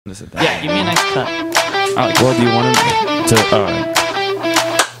Yeah, give me a nice cut. Well, do you want him to? All right.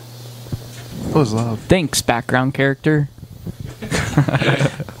 That was loud. Thanks, background character.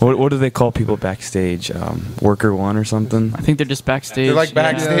 What do they call people backstage? Worker one or something? I think they're just backstage. They're like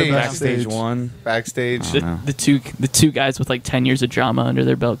backstage. Yeah, Backstage one. Backstage. The two guys with like 10 years of drama under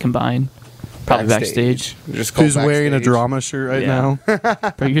their belt combined. Probably backstage. Just called Who's wearing a backstage. drama shirt right Yeah.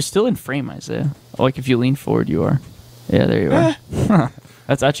 now? Bro, you're still in frame, Isaiah. Like if you lean forward, you are. Yeah, there you are.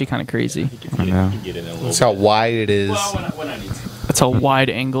 That's actually kind of crazy. I know. That's how wide it is. When I need to. That's how wide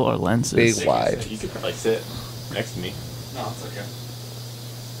angle our lens is. Big wide. You could probably sit next to me. No, it's okay.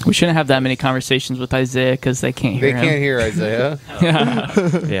 We shouldn't have that many conversations with Isaiah because they can't hear They him. can't hear Isaiah.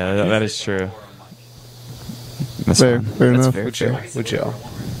 Yeah, that is true. That's Fair, fine. fair That's enough. fair. Would you? Would you?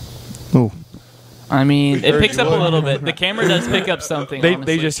 Oh, I mean, it heard picks you up a would. little bit. The camera does pick up something. They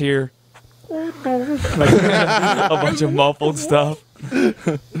honestly. just hear a bunch of muffled stuff.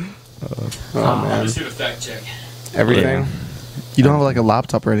 Oh man. Just do a fact check. Everything. you don't have like a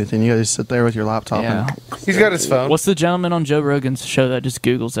laptop or anything. You guys just sit there with your laptop. Yeah. He's got his phone. What's the gentleman on Joe Rogan's show that just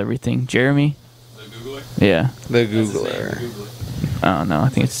Googles everything? Jeremy? The Googler? Yeah. The That's his name, Googler. Googler. I don't know. I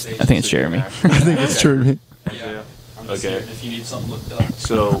think it's Jeremy. I think it's true. Yeah. I'm just Okay. here if you need something looked up.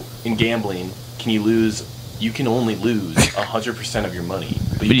 So in gambling, you can only lose 100% of your money,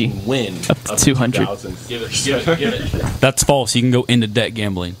 but you can win Up to 200. 2,000. Give it. That's false. You can go into debt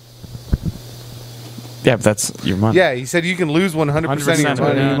gambling. Yeah, but that's your money. Yeah, he said you can lose 100% of your 100%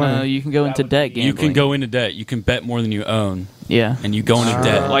 money. No, you can go into debt gambling. You can go into debt. You can bet more than you own, Yeah. and you go into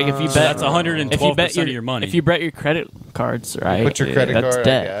debt. Like if you So bet, that's 112% of your money. If you bet your credit cards, right? Put your credit that's card,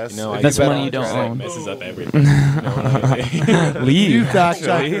 debt. I guess. You know, If That's you bet money on you don't credit. own. Messes up everything. You know what I mean? Leave. You fact check.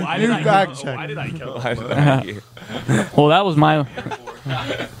 Why You did I fact come? check. Why did I come? Well, that was my.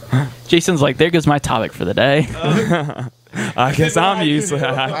 Jason's like, there goes my topic for the day. I guess I'm useless.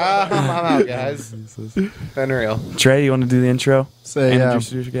 I'm out, guys. Unreal. Trey, you want to do the intro? Say, And yeah.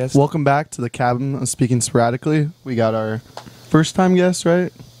 introduce your guest? Welcome back to the cabin. I'm speaking sporadically. We got our first time guest,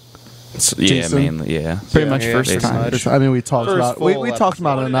 right? Yeah, Jason. mainly, yeah. Pretty Yeah, much yeah, first pretty time. much. I mean, we talked First about full we talked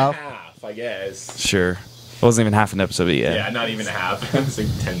about it enough. Half, I guess. Sure. It wasn't even half an episode yet. Yeah, not even a half. It's like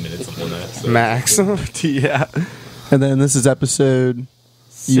 10 minutes of one episode. Max. Yeah. And then this is episode.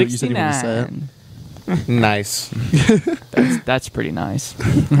 You said you wanted to say it. 69. Nice. That's pretty nice.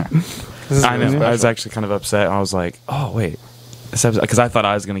 This is I know. really I was special. actually kind of upset. I was like, oh, wait. Because I thought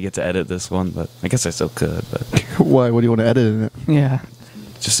I was going to get to edit this one, but I guess I still could. But What? What do you want to edit in it? Yeah.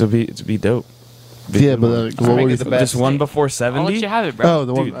 just to be dope. Yeah, but what make were it you the think? best. Just one before I'll 70? let you have it, bro. Oh,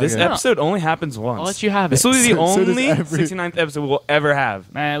 the one. Dude, this okay. episode only happens once. I'll let you have it. This will be the So does only every- 69th episode we'll ever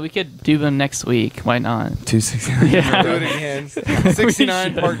have. Man, we could do them next week. Why not? 269. Do Yeah. it again.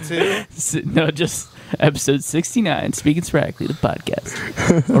 69 should. part 2. No, just episode 69, Speaking Sporadically, the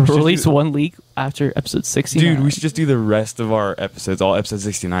podcast. Or release 1 week after episode 69. Dude, we should just do the rest of our episodes, all episode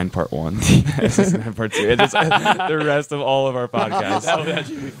 69 part 1, 69 part 2, and just the rest of all of our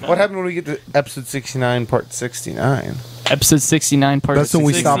podcasts. What happened when we get to episode 69 part 69? Episode 69, part That's when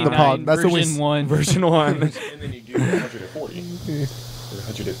we stop the 69, pod. That's when we version 1. Version 1. And then you do 140 or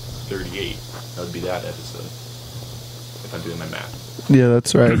 138. That would be that episode. If I'm doing my math. Yeah,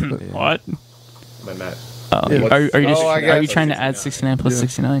 that's right. What? My math. Oh, Yeah. are you just Oh, I are you guess. trying to add 69 plus Yeah.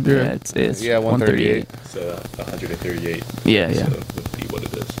 69? Yeah. Yeah, it's Yeah, 138. So 138. Yeah, yeah. So would be what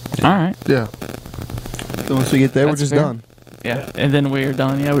it is. All right. Yeah. So once we get there, we're That's just fair. done. Yeah, and then we're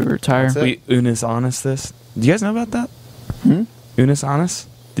done. Yeah, we retire. That's it. We Unis Honest this. Do you guys know about that? Unis Honest?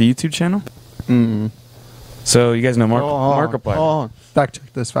 The YouTube channel? Mm. So you guys know Oh, Markiplier? oh, fact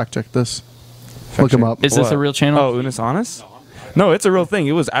check this. Fact check this. Fact Look him check. up. Is this What? a real channel? Oh, Unis Honest? No, it's a real thing.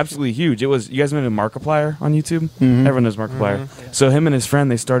 It was absolutely huge. It was. You guys know Markiplier on YouTube? Mhm. Everyone knows Markiplier. So him and his friend,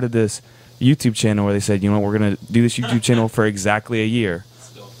 they started this YouTube channel where they said, you know what, we're gonna do this YouTube channel for exactly a year.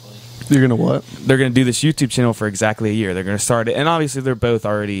 You're gonna what? They're gonna do this YouTube channel for exactly a year. They're gonna start it, and obviously they're both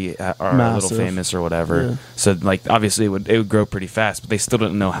already are a little Massive. famous or whatever. Yeah. So like obviously it would grow pretty fast, but they still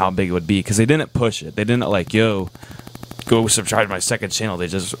didn't know how big it would be because they didn't push it. They didn't like go subscribe to my second channel. They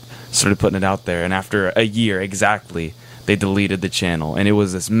just started putting it out there, and after a year exactly, they deleted the channel, and it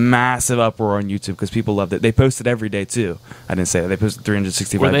was this massive uproar on YouTube because people loved it. They posted every day too. I didn't say that. They posted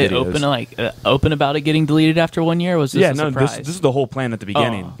 365 Were they videos. open about it getting deleted after 1 year? Or was this Yeah, a no, surprise? this is the whole plan at the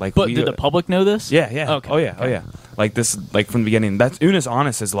beginning. Oh. Like, but we- did the public know this? Yeah, yeah. Okay. Oh yeah, oh okay. yeah. Like this, like from the beginning. That's Unis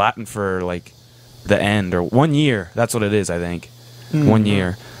Honest is Latin for like the end or 1 year. That's what it is, I think. 1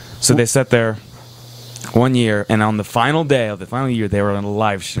 year. So they sat there. 1 year, and on the final day of the final year, they were on a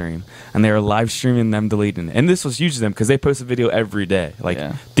live stream, and they were live streaming them deleting it. And this was huge to them because they post a video every day, like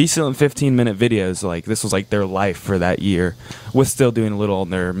decent 15-minute videos. Like this was like their life for that year, with still doing a little on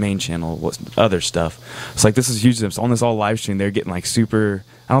their main channel, with other stuff. So like this is huge to them. So on this all live stream, they're getting like super.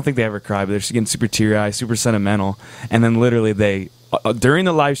 I don't think they ever cry, but they're just getting super teary-eyed, super sentimental. And then literally they during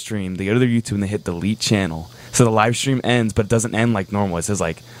the live stream, they go to their YouTube and they hit delete channel. So the live stream ends, but it doesn't end like normal. It says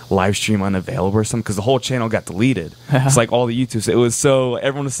like live stream unavailable or something because the whole channel got deleted. It's like all the YouTubes. It was so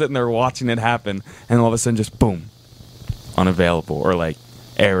everyone was sitting there watching it happen, and all of a sudden just boom, unavailable or like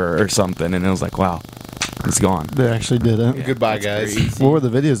error or something, and it was like wow, it's gone. They actually did it. Goodbye, guys. What were the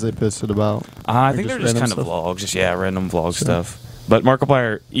videos they posted about? I think they're just random kind of stuff? vlogs, just random vlog stuff. But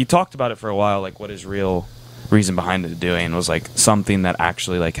Markiplier, he talked about it for a while, like what his real reason behind it doing was like something that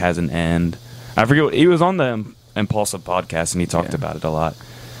actually like has an end. I forget what he was on the Impulsive podcast and he talked about it a lot.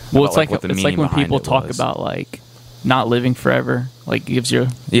 Well, about, it's what the it's like meaning when behind people it talk was. about like not living forever, like gives your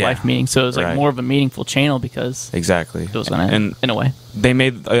Yeah. life meaning. So it's like Right. more of a meaningful channel because Exactly. it was gonna end And in a way.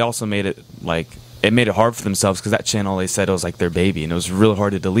 they also made it like it made it hard for themselves because that channel they said it was like their baby and it was really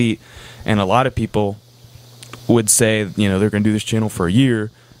hard to delete. And a lot of people would say they're going to do this channel for a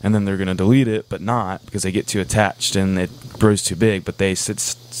year and then they're going to delete it, but not because they get too attached and it grows too big. But they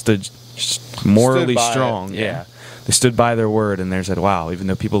stood morally by it. strong. Yeah. They stood by their word and they said, wow, even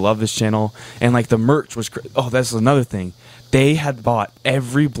though people love this channel. And like the merch was, that's another thing. They had bought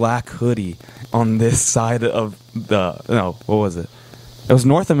every black hoodie on this side of what was it? It was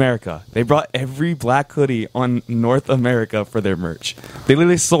North America. They brought every black hoodie on North America for their merch. They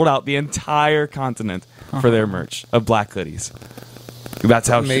literally sold out the entire continent for their merch of black hoodies. That's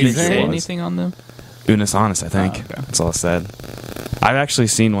how Amazing. Did huge it say it was. anything on them? Unis Honest, I think. Oh, okay. That's all it said. I've actually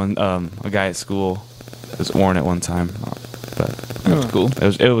seen one, a guy at school was worn it one time. But That's cool.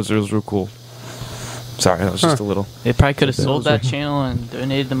 it was real cool. Sorry, that was just a little. They probably could have That sold was that right. channel and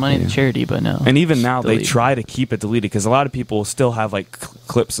donated the money to charity, but no. And even now, they Delete. try to keep it deleted because a lot of people still have like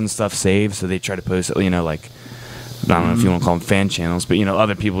clips and stuff saved, so they try to post it. Like I don't know if you want to call them fan channels, but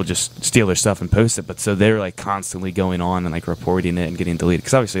other people just steal their stuff and post it. But so they're like constantly going on and like reporting it and getting deleted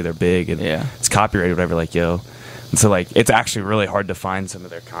because obviously they're big and it's copyrighted, whatever. Like and so like it's actually really hard to find some of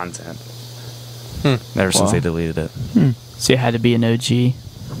their content ever since Wow. they deleted it. So you had to be an OG.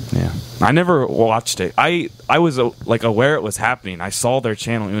 Yeah, I never watched it. I was like aware it was happening. I saw their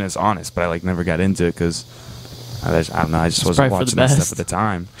channel Unis Honest, but I like never got into it because I don't know. I just It's wasn't probably for watching the that stuff best. at the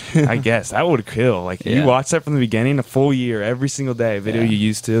time. I guess that would kill. Like Yeah. you watch that from the beginning, a full year, every single day, video Yeah. you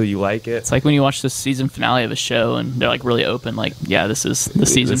used to, you like it. It's like when you watch the season finale of a show and they're like really open, like, yeah, this is the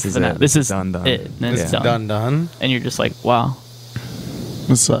season This is finale. it. This is Done. it. And then Yeah. it's done. Done. And you're just like, wow,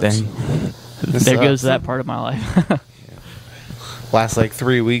 It sucks. Dang. This there goes sucks. that part of my life. Last like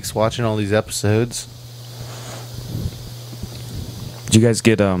 3 weeks watching all these episodes. Did you guys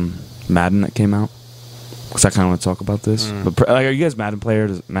get Madden that came out? Because I kind of want to talk about this. But like, are you guys Madden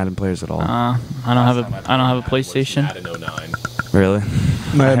players? I don't I don't have a PlayStation. Madden 09. Really?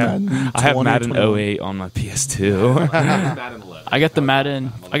 I I have Madden 08 on my PS2. Madden 11. I got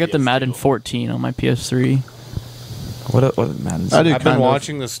the Madden 14 on my PS3. what Madden? I do I've been kind of.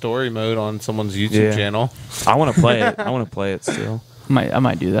 watching the story mode on someone's YouTube Yeah. channel. I want to play it. I want to play it still. I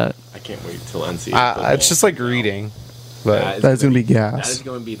might do that. I can't wait till NCAA. It's just like reading. But That is That's gonna be That gas. is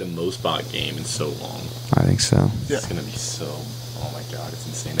going to be the most bought game in so long. I think so. It's going to be so. Oh my god, it's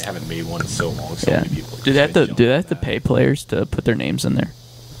insane. They haven't made one in so long. So Yeah. many people. are Do they have just to gonna do they jump have to on pay that. players to put their names in there?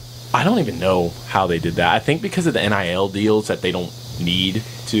 I don't even know how they did that. I think because of the NIL deals that they don't need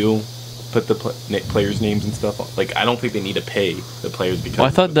to put the players' names and stuff on. Like, I don't think they need to pay the players because. Well, I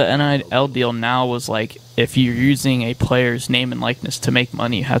thought the NIL deal now was like if you're using a player's name and likeness to make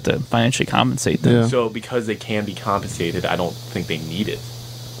money, you have to financially compensate them. Yeah. So because they can be compensated, I don't think they need it.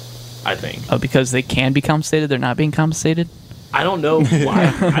 I think. Oh, because they can be compensated, they're not being compensated. I don't know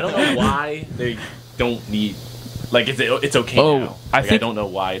why. I don't know why they don't need. Like it's okay Oh, now. I Like, I think- don't know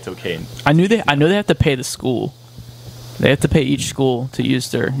why it's okay. I know they have to pay the school. They have to pay each school to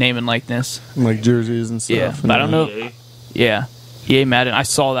use their name and likeness. Like jerseys and stuff. Yeah, and but I don't know. EA? Yeah, EA Madden. I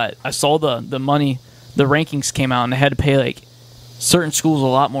saw that. I saw the money. The rankings came out and they had to pay like certain schools a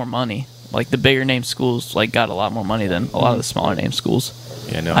lot more money. Like the bigger name schools like got a lot more money than a lot of the smaller name schools.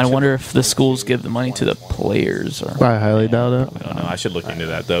 Yeah, no. I wonder if the schools give the money to the players or. I highly doubt it. I don't know. I should look into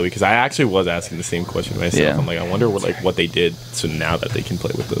that though because I actually was asking the same question myself. Yeah. I'm like, I wonder what they did so now that they can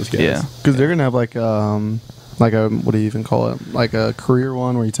play with those guys. Yeah. Because they're gonna have like a what do you even call it? Like a career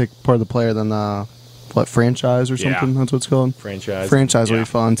one where you take part of the player, then franchise or Yeah. something. That's what it's called. Franchise. Franchise will be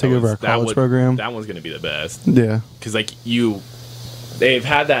fun. Take over our college program. That one's gonna be the best Yeah. because like you, they've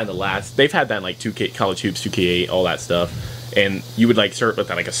had that they've had that in like 2K, College Hoops, 2K8, all that stuff. And you would like start with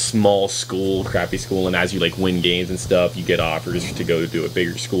like a small school, crappy school, and as you like win games and stuff, you get offers to go to do at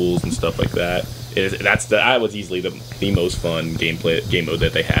bigger schools and stuff like that. That was easily the most fun game mode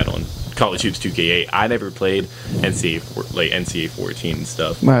that they had on College Hoops 2K8. I never played NCAA 14 and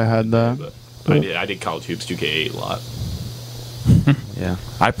stuff. I had that. But I did College Hoops 2K8 a lot. Yeah,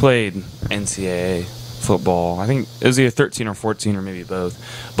 I played NCAA football. I think it was either 13 or 14 or maybe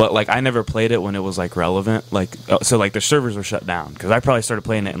both. But like I never played it when it was like relevant. Like so like the servers were shut down because I probably started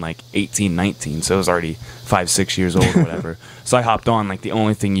playing it in like 18, 19. So it was already 5-6 years old or whatever. So I hopped on. Like the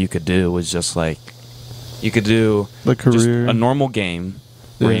only thing you could do was just like you could do the career, just a normal game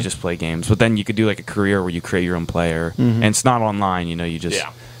where you just play games. But then you could do like a career where you create your own player, and it's not online. You know, you just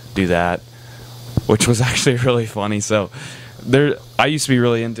do that, which was actually really funny. So I used to be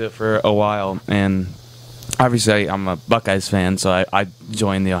really into it for a while, and obviously I'm a Buckeyes fan, so I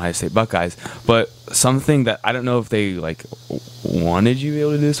joined the Ohio State Buckeyes. But something that I don't know if they like wanted you to be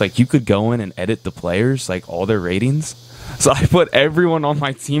able to do this, like you could go in and edit the players, like all their ratings. So I put everyone on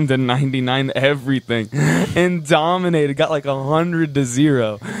my team to 99 everything and dominated, got like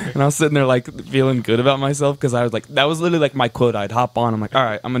 100-0. And I was sitting there like feeling good about myself because I was like, that was literally like my quote. I'd hop on. I'm like, all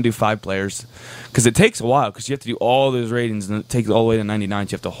right, I'm going to do 5 players because it takes a while because you have to do all those ratings and it takes all the way to 99.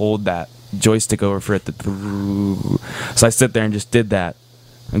 So you have to hold that joystick over for it to. So I sit there and just did that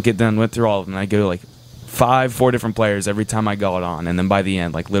and get done, went through all of them. And I go to like 4 different players every time I got on, and then by the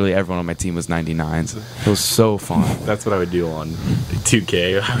end, like literally everyone on my team was 99s. It was so fun. That's what I would do on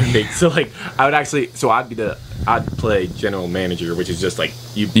 2K. I'd play general manager, which is just like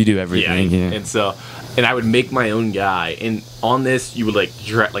you do everything. Yeah. And I would make my own guy, and on this you would like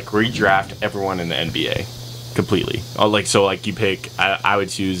redraft everyone in the NBA completely. You pick. I would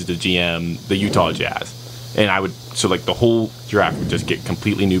choose the GM, the Utah Jazz, and the whole draft would just get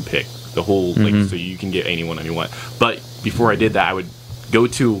completely new pick. The whole so you can get anyone you want. But before I did that, I would go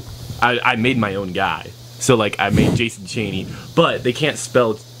to I made my own guy. So like I made Jason Chaney, but they can't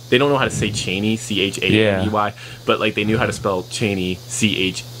spell. They don't know how to say Chaney, Chaney, but like they knew how to spell Chaney,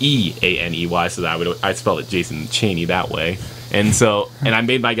 Cheaney. So that I'd spell it Jason Chaney that way. And I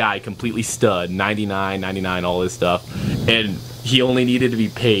made my guy completely stud, 99, all this stuff, and he only needed to be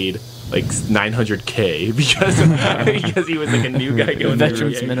paid like $900K because he was like a new guy going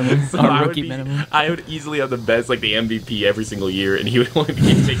veterans minimum, rookie minimum. I would easily have the best, like the MVP every single year, and he would only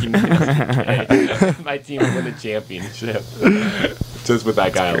keep taking $900K. My team would win the championship just with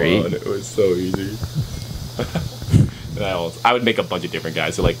that guy alone. It was so easy. I would make a bunch of different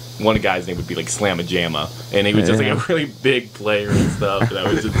guys. So like one guy's name would be like Slamma-Jamma, and he was just like a really big player and stuff. And I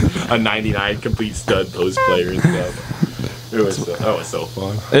was just a 99 complete stud post player and stuff. That was so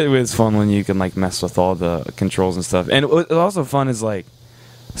fun. It was fun when you can like mess with all the controls and stuff. And what was also fun is like,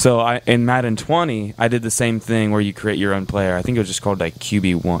 so in Madden 20, I did the same thing where you create your own player. I think it was just called like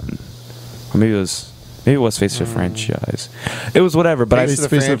QB1, or maybe it was Face of the Franchise. It was whatever, but Face of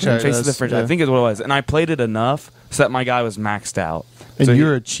the Franchise. I think is what it was. And I played it enough so that my guy was maxed out. And so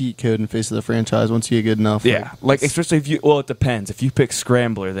you're a cheat code in Face of the Franchise once you get good enough. Yeah, like especially if you. Well, it depends. If you pick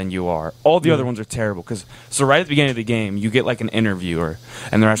Scrambler, then you are. All the other ones are terrible. So right at the beginning of the game, you get like an interviewer,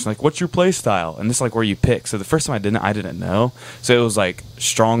 and they're asking like, "What's your play style?" And this is like where you pick. So the first time I didn't know. So it was like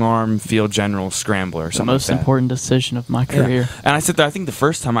strong arm, field general, Scrambler, or something. The most like that. important decision of my career. Yeah. And I sit there. I think the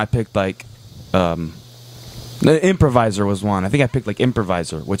first time I picked like. The improviser was one. I think I picked like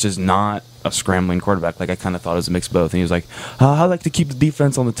improviser, which is not a scrambling quarterback. Like I kind of thought it was a mix of both. And he was like, "I like to keep the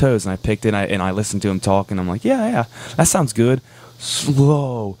defense on the toes." And I picked it, and I listened to him talk, and I'm like, "Yeah, that sounds good."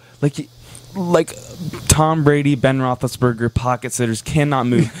 Slow, like Tom Brady, Ben Roethlisberger, pocket sitters cannot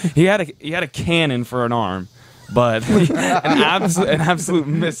move. He had a cannon for an arm. But an absolute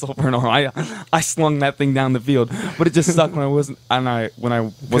missile for an arm. I slung that thing down the field, but it just sucked when I wasn't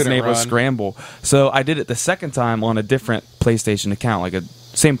able to scramble. So I did it the second time on a different PlayStation account, like a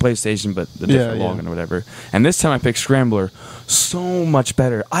same PlayStation but the different login or whatever. And this time I picked Scrambler, so much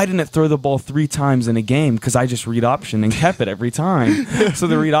better. I didn't throw the ball 3 times in a game because I just read option and kept it every time. So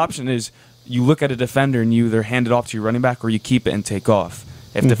the read option is you look at a defender and you either hand it off to your running back or you keep it and take off.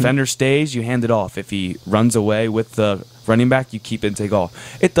 If defender stays, you hand it off. If he runs away with the running back, you keep it and take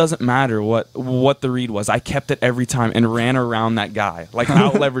off. It doesn't matter what the read was. I kept it every time and ran around that guy. Like,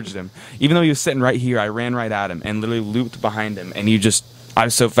 out-leveraged him. Even though he was sitting right here, I ran right at him and literally looped behind him. And I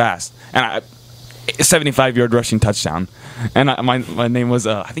was so fast. And 75-yard rushing touchdown. And my name was,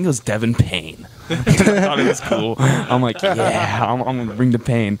 I think it was Devin Payne. I thought it was cool. I'm like, yeah, I'm gonna bring the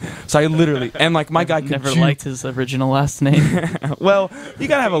pain. So I literally, and like my guy could Never chew- liked his original last name. Well, you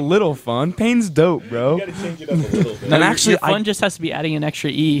gotta have a little fun. Pain's dope, bro. You gotta change it up a little bit. And actually, your fun just has to be adding an extra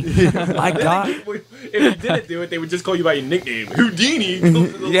E. I got. If you didn't do it, they would just call you by your nickname, Houdini.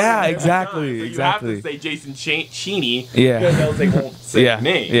 Yeah, Every exactly, time. So exactly. You have to say Jason Cheney. Yeah. Because else they won't say Yeah, your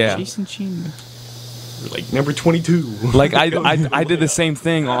name. yeah. Jason Sheen. You're like number 22. Like I did the same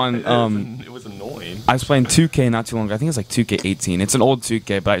thing on It was annoying. I was playing 2K not too long ago. I think it was like 2K18. It's an old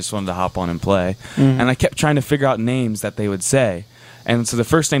 2K, but I just wanted to hop on and play. And I kept trying to figure out names that they would say. And so the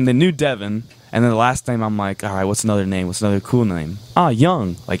first name they knew Devin, and then the last name I'm like, all right, what's another name? What's another cool name?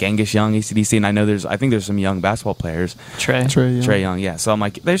 Young, like Angus Young, ACDC. And I think there's some young basketball players. Trey. Trey Young, yeah. So I'm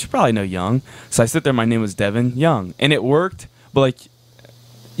like, they should probably know Young. So I sit there, my name was Devin Young, and it worked. But like,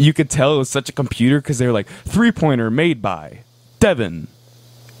 you could tell it was such a computer because they were like 3-pointer made by Devin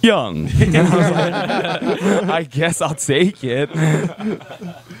Young. And I was like, I guess I'll take it.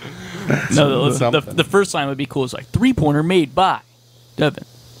 No, the Something. first line would be cool. It's like 3-pointer made by Devin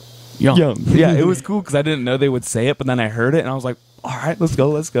Young. Young, yeah. It was cool because I didn't know they would say it, but then I heard it and I was like, all right, let's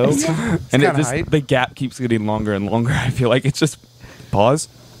go. And it kinda just hype. the gap keeps getting longer and longer. I feel like it's just pause,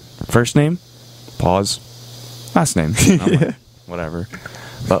 first name, pause, last name. I'm like, whatever.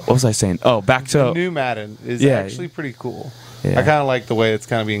 But what was I saying? Oh, back The to new Madden is Yeah. actually pretty cool. Yeah. I kind of like the way it's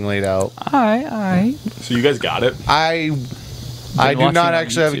kind of being laid out. All right. So you guys got it? I do watching not on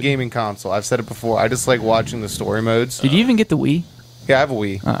actually have a YouTube. gaming console. I've said it before. I just like watching the story modes. Did you even get the Wii? Yeah, I have a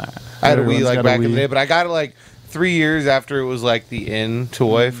Wii. All right. I had a Wii Everyone's like got a back in the Wii. day, but I got it like 3 years after it was like the in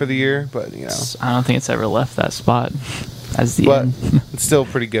toy for the year. But you know, I don't think it's ever left that spot as the but end. it's still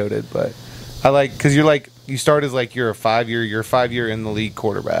pretty goated. But I like because you start as like you're a 5-year in the league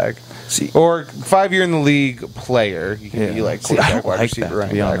quarterback, or 5-year in the league player. You can be like See, I quarterback, don't wide like receiver, that, to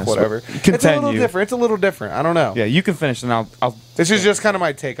running be back, honest. whatever. It's a little Continue. different. It's a little different. I don't know. Yeah, you can finish, and I'll. This is just kind of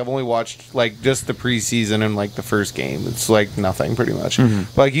my take. I've only watched like just the preseason and like the first game. It's like nothing pretty much.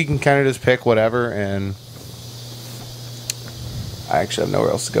 But, like you can kind of just pick whatever, and I actually have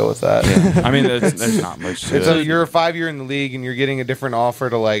nowhere else to go with that. I mean, there's not much to It's it. you're a 5-year in the league, and you're getting a different offer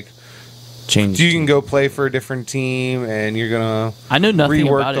to like. Change. You can go play for a different team, and you're gonna. I know nothing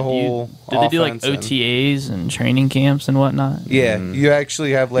rework about the it. whole Did they do like offense and- OTAs and training camps and whatnot? Yeah, you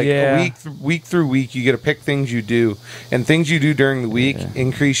actually have like Yeah. a week through week. You get to pick things you do, and things you do during the week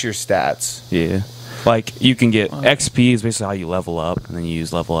increase your stats. Yeah. Like you can get XP is basically how you level up, and then you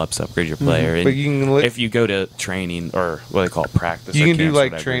use level ups to upgrade your player. And But you can if you go to training or what they call it, practice, You or can do camps,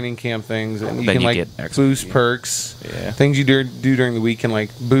 like whatever. training camp things, and you Then can you like get XP. boost perks. Yeah. Things you do during the week can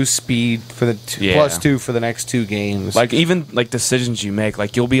like boost speed for the Yeah. +2 for the next 2 games. Like even like decisions you make,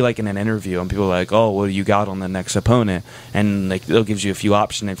 like you'll be like in an interview and people are like, "Oh, what do you got on the next opponent?" And like they'll give you a few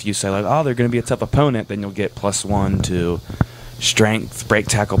options. If you say like, "Oh, they're going to be a tough opponent," then you'll get +1 to strength, break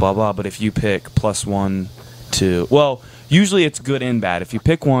tackle, blah blah. But if you pick +1 to, well, usually it's good and bad. If you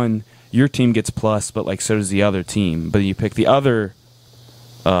pick one, your team gets plus, but like so does the other team. But you pick the other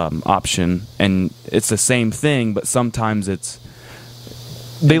option, and it's the same thing, but sometimes it's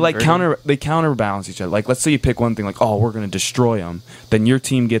they like counterbalance each other. Like let's say you pick one thing, like oh we're gonna destroy them, then your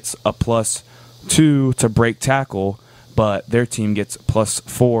team gets a +2 to break tackle, but their team gets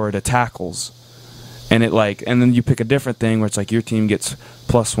 +4 to tackles, and it like and then you pick a different thing where it's like your team gets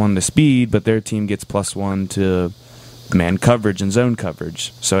 +1 to speed, but their team gets +1 to man coverage and zone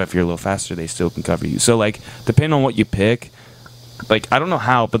coverage. So if you're a little faster, they still can cover you. So like depending on what you pick, like I don't know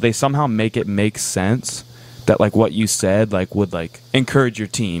how, but they somehow make it make sense that like what you said like would like encourage your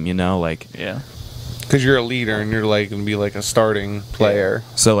team, you know, like Yeah. because you're a leader and you're like gonna be like a starting player.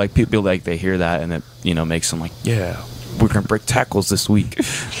 so like people like they hear that and it makes them like yeah we're gonna break tackles this week.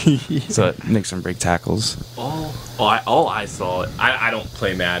 So it makes them break tackles. All I saw, I don't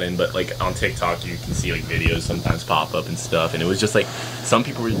play Madden, but like on TikTok you can see like videos sometimes pop up and stuff, and it was just like some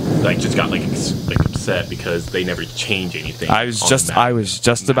people were like just got like upset because they never change anything. I was on just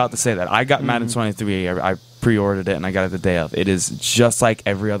about to say that I got Madden 23. I pre-ordered it and I got it the day of. It is just like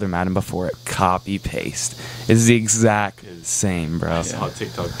every other Madden before it. Copy paste. It's the exact same, bro. I saw a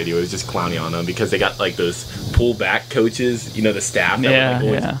TikTok video. It was just clowning on them because they got like those pullback coaches, you know, the staff that Yeah,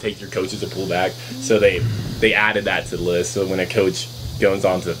 would like, yeah. always take your coaches to pull back. So they added that to the list. So when a coach goes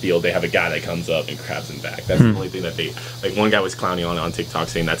onto the field, they have a guy that comes up and grabs him back. That's the only thing that they like. One guy was clowning on TikTok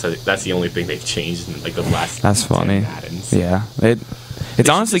saying that's the only thing they've changed in like the last. That's 10 funny. Maddens. Yeah, it's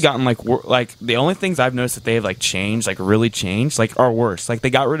honestly gotten like the only things I've noticed that they've like changed, like really changed, like are worse. Like they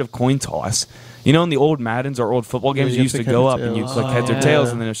got rid of coin toss. You know, in the old Maddens or old football games, you you have used to to go heads up or and you tails. click heads or yeah. tails,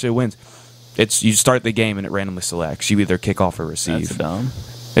 and then it should wins. It's you start the game and it randomly selects. You either kick off or receive. That's dumb.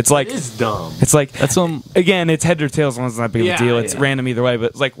 It's like It is dumb. it's like That's again, it's head or tails. One's not a big of a Yeah, deal. It's yeah. random either way.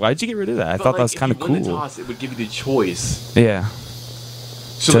 But it's like, why'd you get rid of that? I But, thought that was if kind of you win the cool. toss, it would give you the choice. Yeah,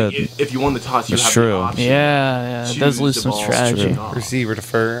 So To- like, if you won the toss, you That's have true. the option. yeah, it does Choose lose the some ball, strategy. straight off. Receiver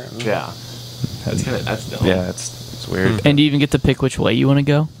defer. Yeah, that's dumb. yeah, it's weird. And do you even get to pick which way you want to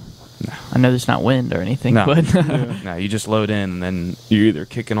go? I know there's not wind or anything, No. but No, you just load in, and then you're either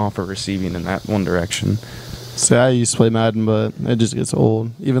kicking off or receiving in that one direction. See, I used to play Madden, but it just gets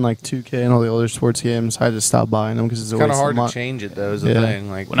old. Even like 2K and all the other sports games, I just stopped buying them because it's Kind of always hard to change it though. Is the Yeah. thing.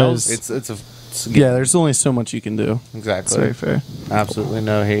 Like When I was- Yeah, there's only so much you can do. It's exactly. very fair. Absolutely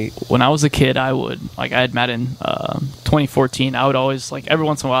no hate. when I was a kid, I would I had Madden 2014. I would always every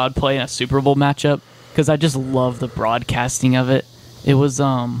once in a while I'd play in a Super Bowl matchup because I just love the broadcasting of it. It was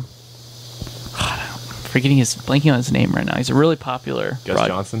blanking on his name right now. He's a really popular Gus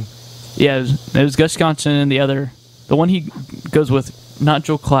Johnson. Yeah, it was Gus Johnson and the one he goes with, not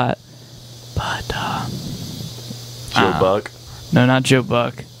Joe Klatt, but Joe Buck. no, not Joe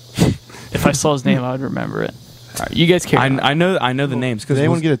Buck. If I saw his name, I would remember it. All right, you guys care? I know the names Did because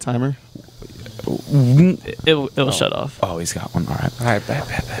anyone get a timer? It'll shut off. Oh, he's got one. All right. All right, bet.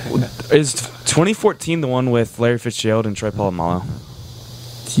 Is 2014 the one with Larry Fitzgerald and Troy Polamalu?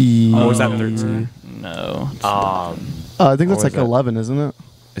 Or Or was that 13? No, I think that's Or like was that- 11, isn't it?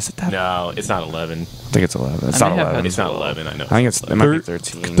 Is it that? No, it's not 11. I think it's 11. It's I not may have 11. It's not 11. I know. I think it might be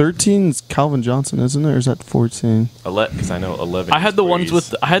 13. 13's Calvin Johnson, isn't it? Or is that 14? Because I know 11. I had is the where ones he's-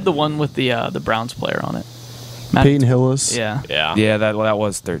 with I had the one with the Browns player on it. Peyton Hillis. Yeah. Yeah. Yeah, that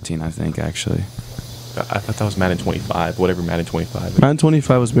was 13, I think, actually. I thought that was Madden 25. Whatever Madden 25. is. Madden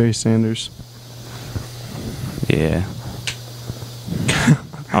 25 was Barry Sanders. Yeah.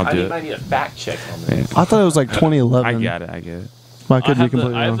 I'll do it. I need a fact check on Yeah. this. I thought it was like 2011. I got it. I could be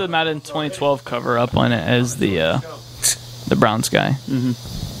completely I have wrong. the Madden 2012 cover up on it as the Browns guy.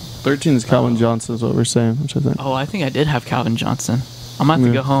 13 is Calvin Johnson, is what we're saying, which I think. Oh, I think I did have Calvin Johnson. I'm about to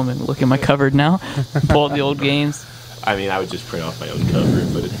Yeah. go home and look at my cupboard now, pull out the old games. I mean, I would just print off my own cover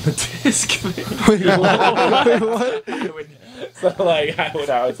and put it in the disc. So like, I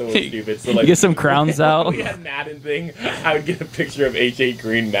was so stupid. So like, Get some crowns out. We had Madden thing. I would get a picture of H.A.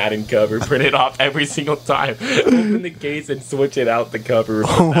 Green Madden cover, print it off every single time, open the case and switch it out the cover.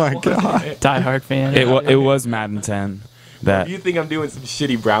 Oh my God. Die Hard fan. It was Madden 10. That You think I'm doing some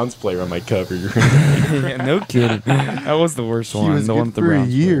shitty Browns player on my cover? yeah, no kidding. That was the worst He one. was The good one with the for a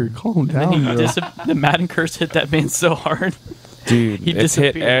Browns. year. Calm down, He bro. the Madden curse hit that man so hard. Dude, He it's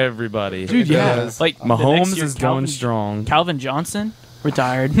hit disappeared. everybody. Dude, yeah. does. Like the next Mahomes year, is going strong. Calvin Johnson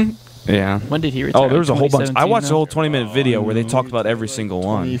retired. Yeah. When did he retire? Oh, there was a whole bunch. I 2017 watched a though? whole 20-minute video where they talked about every single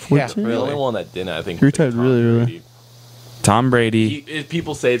one. 2014? The only one that didn't, I think. He retired really early. Tom Brady.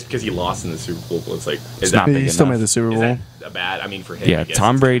 People say it's because he lost in the Super Bowl, but it's like, It's is not that, big He still enough. made the Super is Bowl. that a bad? I mean, for him, Yeah, I guess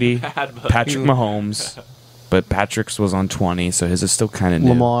Tom it's Brady, bad, but- Patrick Mahomes, but Patrick's was on 20, so his is still kind of new.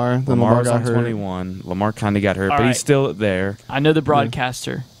 Lamar. Then Lamar Lamar's got on hurt. 21. Lamar kind of got hurt, All but right. he's still there. I know the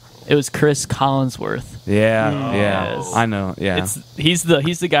broadcaster. It was Chris Collinsworth. Yeah, yeah, Yes. I know. Yeah, He's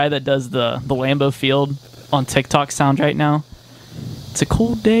the guy that does the Lambeau Field on TikTok sound right now. It's a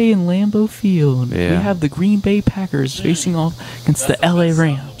cold day in Lambeau Field. We Yeah. have the Green Bay Packers facing off against the LA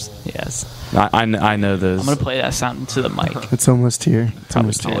Rams. Yes. I know those. I'm gonna play that sound into the mic. It's almost here. It's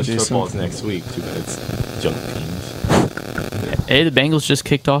almost here, College Jason. football's next week. Too bad it's junk teams. Hey, the Bengals just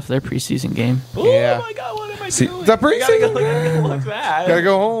kicked off their preseason game. Yeah. Oh my God, what am I See- doing? Is that preseason? Gotta go look that. Gotta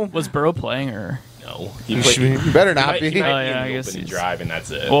go home. Was Burrow playing or? No, You better not He be. might Oh, be yeah, in I the guess opening he's- drive, and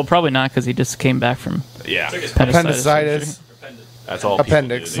that's it. Well, probably not because he just came back from yeah, Appendicitis. that's all.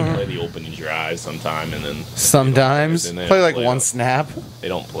 Appendix. People do. They play the opening drive sometime, and then Sometimes. And then Play like play one up. snap. they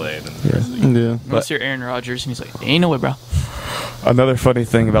don't play. And then the rest of the game. Yeah. unless you're Aaron Rodgers and he's like, ain't no way, bro. Another funny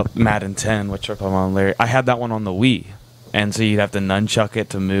thing about Madden 10, which I'm on Larry, I had that one on the Wii. And so you'd have to nunchuck it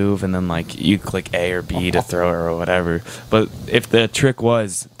to move, and then like you click A or B to throw it or whatever. But if the trick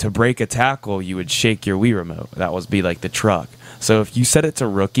was to break a tackle, you would shake your Wii remote. That was be like the truck. So if you set it to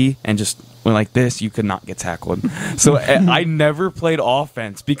rookie and just went like this, you could not get tackled. So I never played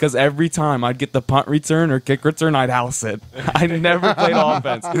offense because every time I'd get the punt return or kick return, I'd house it. I never played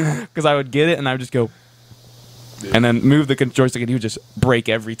offense because I would get it and I would just go. And then move the joystick, and he would just break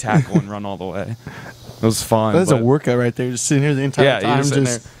every tackle and run all the way. It was fun. That's a but- workout right there. Just sitting here the entire Yeah, time. you're sitting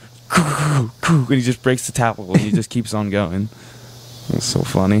Just there, and he just breaks the tackle, and he just keeps on going. It's so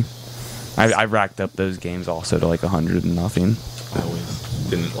funny. I racked up those games also to like 100 and nothing. I always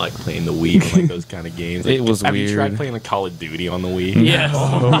didn't like playing the Wii or like those kind of games. Like, It was have you tried weird. playing like Call of Duty on the Wii? Yes.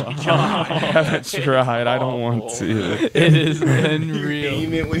 I haven't tried. I don't want to. It is unreal.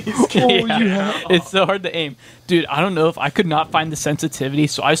 Aim it when you Yeah. It's so hard to aim. Dude, I don't know if I could not find the sensitivity,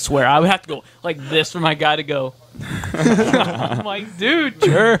 so I swear I would have to go like this for my guy to go. I'm like, dude,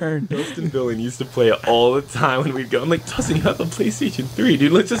 turn. Dustin Billing used to play it all the time when we'd go. I'm like, Dustin, you have a PlayStation 3,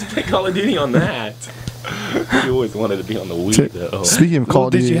 dude. Let's just play Call of Duty on that. He always wanted to be on the Wii, though. Speaking of Call Well,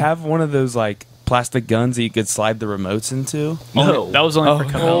 of did Duty, you have one of those like plastic guns that you could slide the remotes into? No. That was only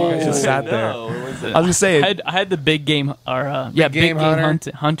for Cabela. You just sat there. No, it wasn't. I was gonna say, I had the big game, or big Game game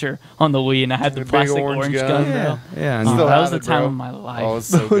hunter on the Wii, and I had the big plastic orange orange gun. gun. Bro. yeah, and Still That have was the it, time bro. of my life. Oh, it's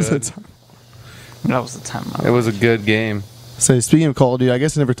so That was good. the time. That was the time of my It life. was a good game. So speaking of Call of Duty, I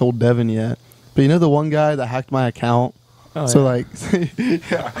guess I never told Devin yet, but you know the one guy that hacked my account. So like,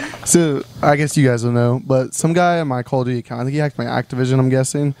 yeah. So I guess you guys don't know, but some guy on my Call of Duty account, I think he hacked my Activision, I'm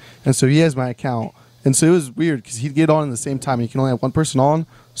guessing, and so he has my account, and so it was weird because he'd get on at the same time. And you can only have one person on,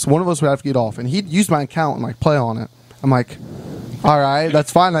 so one of us would have to get off, and he'd use my account and like play on it. I'm like, all right,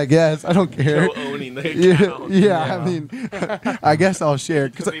 that's fine, I guess. I don't care. Co-owning the Yeah, account. yeah, I mean, I guess I'll share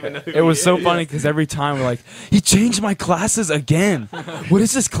it. 'cause Doesn't even know who it was he so is. funny because every time we're like, he changed my classes again. What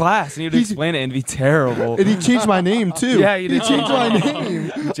is this class? And you'd explain it and it'd be terrible. and he changed my name too. Yeah, he he did. changed my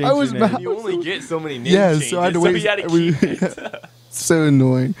name. changed I was your name. mad. You only get so many names Yeah, changes, so I had to so wait. you had to keep it. So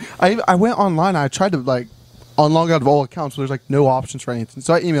annoying. I went online. I tried to like unlog out of all accounts. So there's like no options for anything.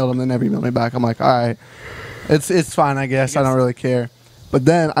 So I emailed them. They never emailed me back. I'm like, all right, it's fine. I guess I don't really care. But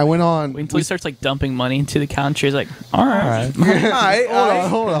then I went on. Wait until he starts like dumping money into the account. He's like, all right.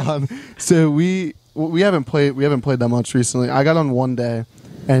 Hold on. So we haven't played that much recently. I got on one day,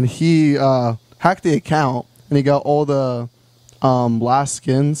 and he hacked the account, and he got all the last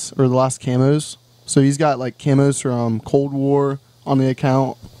skins or the last camos. So he's got like camos from Cold War on the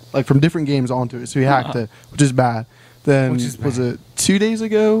account, like from different games onto it. So he hacked it, which is bad. Then was it 2 days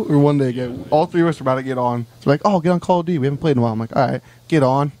ago or 1 day ago? All three of us were about to get on. So like, oh, get on Call of Duty. We haven't played in a while. I'm like, all right, get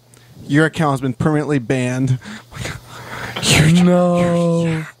on. Your account has been permanently banned.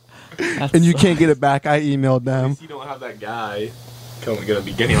 No. And you can't get it back. I emailed them. You don't have that guy gonna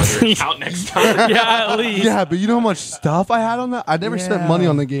be getting on your account next time. Yeah, at least. Yeah, but you know how much stuff I had on that? I never spent money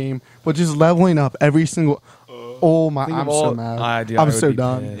on the game, but just leveling up every single. Oh my! Think I'm of so all- mad. dude, I I'm would so be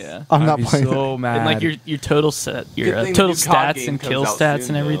done. pissed. Yeah. I'm I'd not be playing so mad. And like your total set, Good your thing total the new COD stats game and comes kill out stats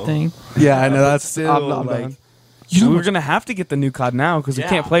soon, and though. everything. Yeah, I know but that's. still, I'm not like, done. You know, we're gonna have to get the new COD now because we Yeah.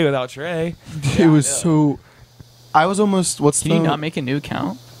 can't play without Trey. It was so. I was almost. What's Can you the? not make a new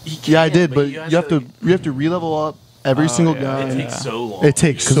account? Yeah, I did, but you have to. You have to re-level up every single It gun. takes so long. It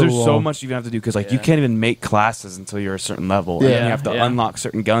takes Because so there's so long. much you have to do. Because like you Yeah. can't even make classes until you're a certain level, and Yeah. then you have to Yeah. unlock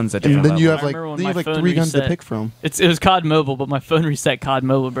certain guns at And different then you levels. have like remember when then you have my like phone 3 guns to reset. pick from. It was COD Mobile, but my phone reset COD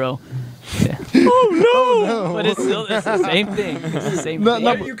Mobile, bro. Yeah. Oh no! But it's still it's the same thing. It's the same No, thing.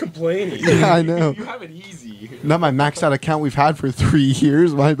 no, Why are you complaining? Yeah, I know. You have it easy. Not my maxed out account we've had for 3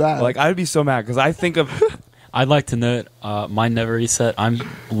 years. My bad. Like I'd be so mad because I think of I'd like to note, mine never reset. I'm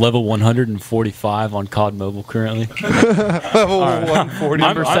level 145 on COD Mobile currently. Level 140.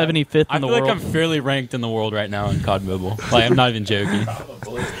 Number 75th I in the feel like world. I'm fairly ranked in the world right now in COD Mobile. Like I'm not even joking.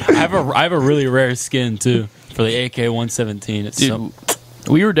 I have a really rare skin too for the AK-117. It's Dude, so,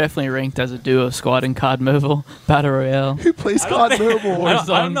 we were definitely ranked as a duo squad in COD Mobile Battle Royale. who plays COD Mobile? I don't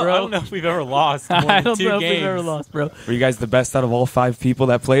Warzone, know. bro. I don't know if we've ever lost. More I than don't 2 know games. if we've ever lost, bro. were you guys the best out of all 5 people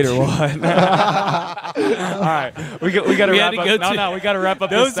that played or what? all right, we got to We had wrap to up. go No, to- no, we got to wrap up.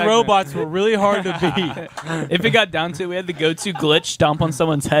 Those this segment. robots were really hard to beat. If it got down to it, we had the go-to glitch, stomp on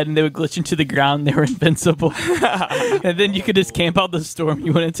someone's head, and they would glitch into the ground. They were invincible. And then you could just camp out the storm.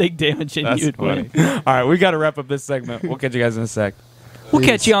 You wouldn't take damage, and That's you'd funny. win. All right, we got to wrap up this segment. We'll catch you guys in a sec. We'll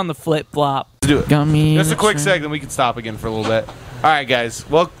catch you on the flip-flop. Let's do it. Gummy. Just a quick segment. We can stop again for a little bit. All right, guys.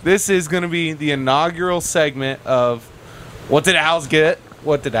 Well, this is going to be the inaugural segment of What Did Owls Get?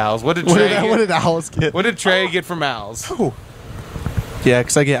 What did Owls? What did What Trey did, get? what did Alice get? What did Trey get from Owls? Yeah,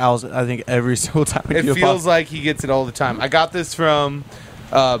 because I get owls. I think every single time. I It do a feels podcast. like he gets it all the time. I got this from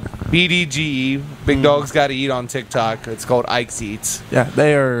BDGE, Big Dogs Gotta Eat on TikTok. It's called Ike's Eats. Yeah,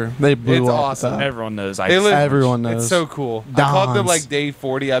 they blew It's off awesome. with that. Everyone knows. They live- Everyone knows. It's so cool. I called them Dons. like day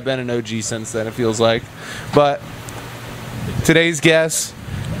 40. I've been an OG since then, it feels like. But today's guest,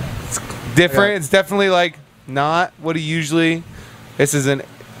 it's different. Yeah. It's definitely like not what he usually. This is an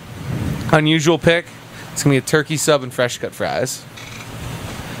unusual pick. It's going to be a turkey sub and fresh cut fries.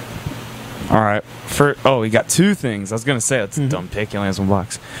 All right. We got 2 things. I was gonna say that's a dumb pick. He only has 1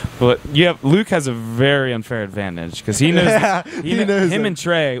 box, but Luke has a very unfair advantage because he knows. Yeah, he knows him it. and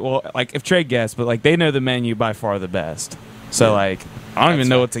Trey. Well, like if Trey guessed, but like they know the menu by far the best. So like I don't even That's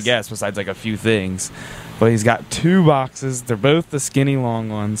know what to facts. guess besides like a few things. But he's got 2 boxes. They're both the skinny long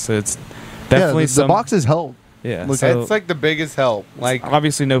ones, so it's definitely the some. boxes help. Yeah, Look, so It's like the biggest help. Like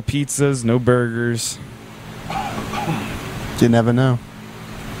obviously no pizzas, no burgers. You never know.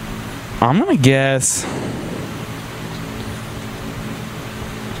 I'm gonna guess.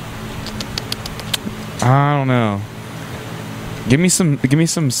 I don't know. Give me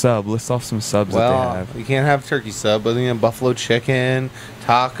some sub. List off some subs that they well, have. you can't have turkey sub, but buffalo chicken,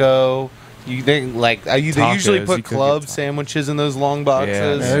 taco. You think like they usually Tacos, you put could club get ta- sandwiches in those long boxes.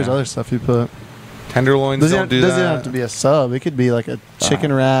 Yeah, there's Yeah. other stuff you put. Tenderloins Doesn't, don't do doesn't that. have to be a sub. It could be like a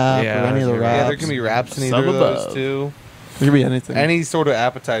chicken wrap Yeah, or any of the you're right. wraps. Yeah, there can be wraps in either Sub of those above. too. There could be anything. Any sort of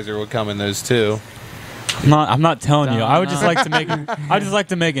appetizer would come in those too. I'm not telling you. I would just like to make. I just like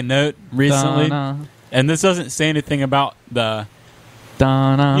to make a note recently, and this doesn't say anything about the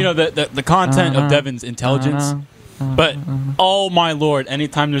the content of Devin's intelligence. But oh my lord,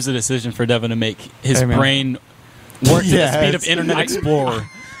 anytime there's a decision for Devin to make, his Hey, man. brain works at the Yes. speed of Internet Explorer.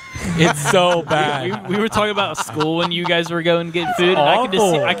 It's so bad. We were talking about school when you guys were going to get food, and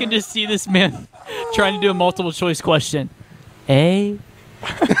Awful. I can just see this man trying to do a multiple choice question: A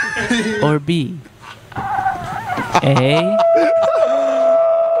or B? A,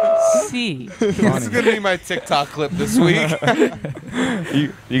 C. This is gonna be my TikTok clip this week.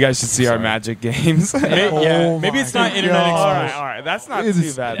 You guys should see our Magic games. Maybe it's not Internet God. Explorer. all right, that's not It's-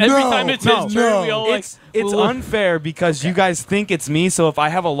 too bad. Every No, time it's no, his turn, no. we all like. It's look. unfair because you guys think it's me. So if I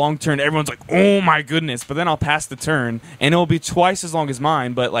have a long turn, everyone's like, "Oh my goodness!" But then I'll pass the turn, and it'll be twice as long as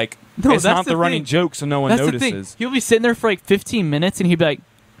mine. But like, No, it's that's not the the running thing. joke, so no one That's the thing. notices. He'll be sitting there for like 15 minutes, and he'd be like,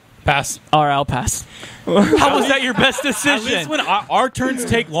 Pass. "All right, I'll pass." How was that your best At least decision? when our turns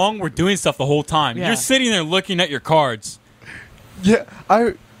take long, we're doing stuff the whole time. Yeah. You're sitting there looking at your cards, yeah,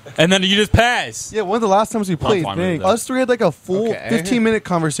 and then you just pass. one of the last times we played, fine with dang, that. us three had like a full Okay. 15-minute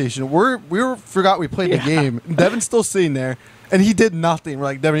conversation. We forgot we played the game. Devin's still sitting there, and he did nothing. We're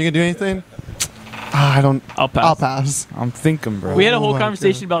like, Devin, you gonna do anything? I don't. I'll pass. I'll pass. I'm thinking, bro. We had a Oh whole my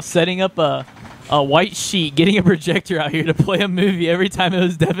conversation about setting up a white sheet, getting a projector out here to play a movie every time it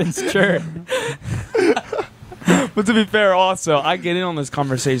was Devin's turn. But to be fair, also, I get in on this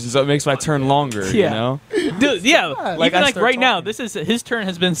conversation, so it makes my turn longer. You Yeah. know. Dude, yeah, Like, even I like start right now, talking. this is his turn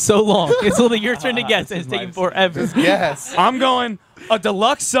has been so long. It's only your turn to guess, and it's taking forever. Yes. I'm going a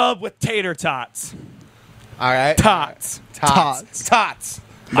deluxe sub with tater tots. All right. Tots. Tots. Tots.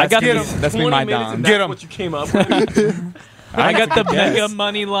 I got Get the 'em. That's me, my Don. Get 'em. What you came up with? I got the Yes. mega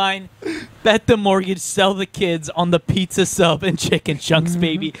money line. Bet the mortgage, sell the kids on the pizza sub and chicken chunks,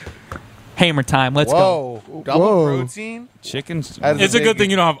 baby. Hammer time. Let's go. Whoa. Double Whoa. protein. Chicken. That's It's a good big- thing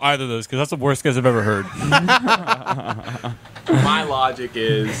you don't have either of those because that's the worst guys I've ever heard. My logic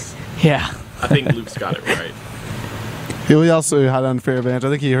is, Yeah. I think Luke's got it right. He also had unfair advantage. I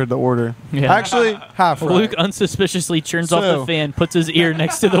think he heard the order. Yeah. Actually, half right. Luke unsuspiciously turns off the So- fan, puts his ear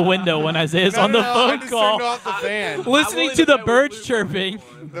next to the window when Isaiah's on the I phone just call, turned off the fan. listening I to the wanted to birds bet chirping.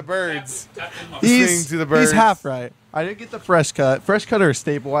 The birds. He's, to the birds. he's half right. I didn't get the fresh cut. Fresh cut are a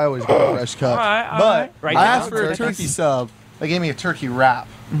staple. I always get a fresh cut. But Right I now, asked for a turkey sub. They gave me a turkey wrap.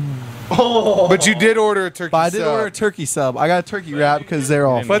 But you did order a turkey But I did sub. order a turkey sub. I got a turkey wrap because they're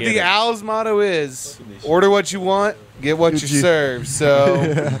all. But the Owl's motto is order what you want, get what you serve.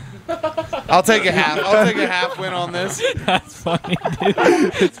 So I'll take a half. I'll take a half win on this. That's funny, dude.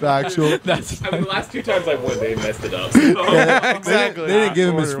 It's factual. That's I mean, the last 2 times I won, they messed it up. Exactly. They didn't give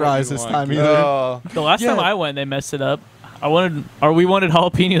him his Order what fries you this want. time either. Oh. the last time Yeah. I went, they messed it up. We wanted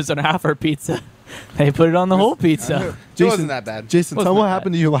jalapenos on half our pizza. They put it on the whole pizza. It wasn't that bad. Jason, tell Wasn't me what that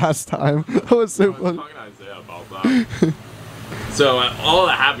happened to you last time. That was so I was funny. talking to Isaiah about that. So all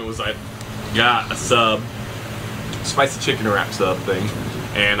that happened was I got a sub, spicy chicken wrap sub thing,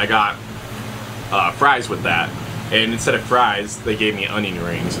 and I got fries with that. And instead of fries, they gave me onion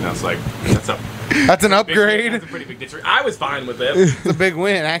rings, and I was like, "That's a That's an big, upgrade. that's a pretty big difference." I was fine with it. It's a big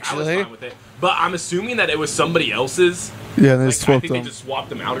win, I was actually. fine with it. But I'm assuming that it was somebody else's. Yeah, and they Like, I swapped think they them. just swapped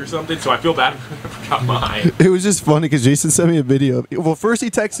them out or something. So I feel bad I forgot mine. It was just funny because Jason sent me a video. Well, first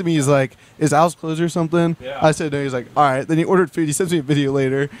he texted me. He's like, "Is Al's closed or something?" Yeah. I said no. He's like, "All right." Then he ordered food. He sends me a video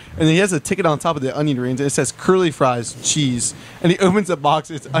later, and then he has a ticket on top of the onion rings, and it says curly fries, cheese. And he opens the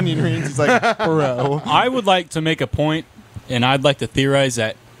box. It's onion rings. He's like, "Bro." I would like to make a point, and I'd like to theorize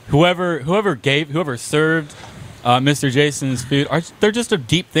that whoever served Mr. Jason's food, they're just a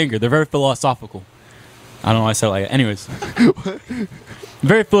deep thinker. They're very philosophical. I don't know why I said it like that. Anyways,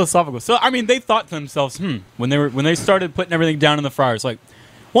 very philosophical. So I mean, they thought to themselves, when they started putting everything down in the fryers, like,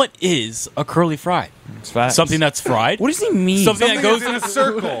 what is a curly fry? facts. Something that's fried. What does he mean? Something that goes in a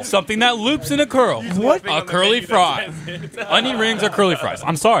circle. Something that loops in a curl. What? A curly fry. Onion rings are curly fries.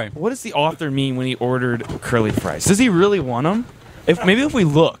 I'm sorry. What does the author mean when he ordered curly fries? Does he really want them? If we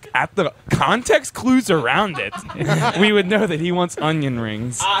look at the context clues around it, we would know that he wants onion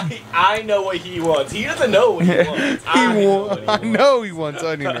rings. I know what he wants. He doesn't know what he wants. I know he wants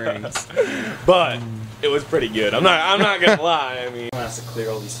onion rings. But it was pretty good. I'm not gonna lie. I mean, Has to clear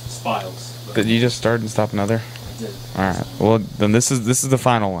all these files. Did you just start and stop another? All right. Well, then this is the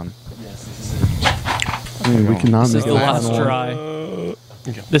final one. Yes, this is it. I mean, we cannot This make is the it last final. try.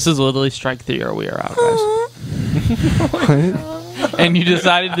 This is literally strike 3 or we are out, guys. And you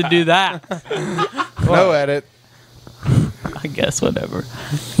decided to do that. No edit. I guess whatever.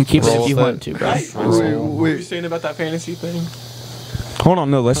 You keep it Roll if you with want to, bro. what were you saying about that fantasy thing? Hold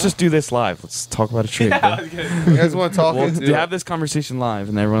on, no. Let's just do this live. Let's talk about a trade. bro. You guys want to talk? We'll into have this conversation live,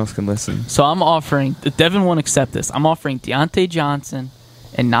 and everyone else can listen. So I'm offering, Devin won't accept this. I'm offering Deontay Johnson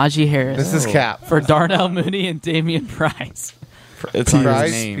and Najee Harris This is Cap. for Darnell Mooney and Damian Price. It's not his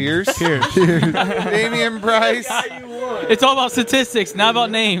Price, name. Pierce, Damian Price. It's all about statistics, not about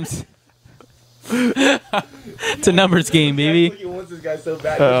names. It's a numbers game, baby. He wants this guy so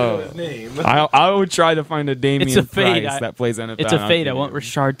bad to know his name. I would try to find a Damian It's a fade. Price that plays NFL. It's a fade. I want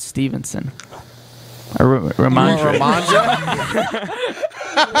Rashard Stevenson. Ramondre.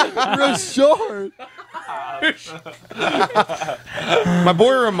 Rashard. My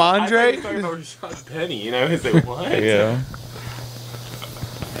boy Ramondre talking about Rashad Penny. You know, he's like, what? Yeah.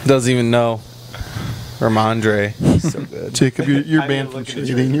 doesn't even know. Ramondre. He's so good. Jacob, you're I banned didn't from look at his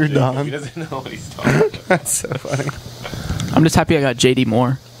trading. You're He done. doesn't know what he's talking about. That's so funny. I'm just happy I got JD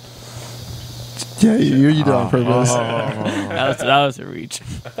Moore. Yeah, you did on purpose. That was a reach.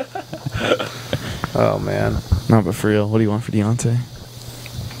 Oh man. No, but for real, what do you want for Deontay?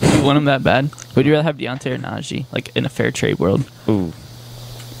 You want him that bad? Would you rather have Deontay or Najee? Like in a fair trade world? Ooh.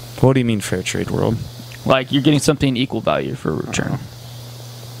 What do you mean fair trade world? Like you're getting something equal value for a return.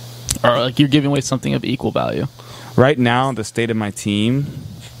 Or like you're giving away something of equal value. Right now, the state of my team,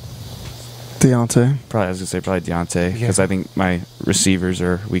 Deontay. probably Deontay, because I think my receivers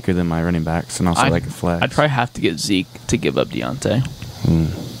are weaker than my running backs, and also like a flex. I'd probably have to get Zeke to give up Deontay.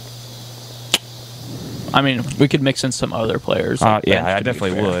 I mean, we could mix in some other players. like Yeah, bench, I to be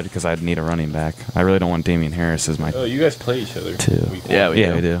definitely fair. would, because I'd need a running back. I really don't want Damian Harris as my Oh, you guys play each other. two. Week Yeah, one. we Yeah,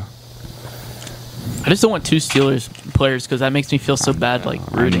 do. we do. I just don't want two Steelers players because that makes me feel so bad, like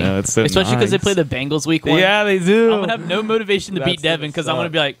I rooting. know, it's so Especially because they nice. play the Bengals week 1. Yeah, they do. I'm gonna have no motivation to beat That's gonna Devin because I'm gonna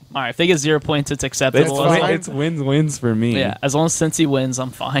suck. be like, all right, if they get 0 points, it's acceptable. It's wins for me. Yeah, as long as Cincy wins,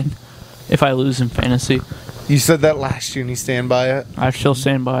 I'm fine. If I lose in fantasy, You said that last year and you stand by it? I still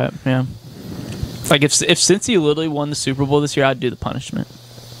stand by it. Yeah. Like if Cincy literally won the Super Bowl this year, I'd do the punishment.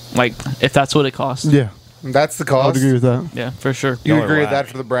 Like if that's what it costs. Yeah, That's the I would cost. agree with that. Yeah, for sure. You Y'all are agree with whack.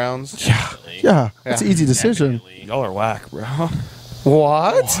 that for the Browns? Yeah, it's an easy decision. Y'all are whack, bro. What?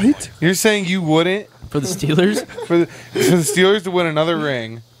 What? You're saying you wouldn't For the Steelers, for the Steelers to win another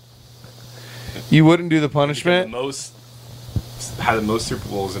ring? You wouldn't do the The punishment? most had the most Super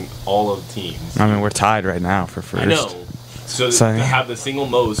Bowls in all of the teams. I mean, we're tied right now for first. I know. So So- to have the single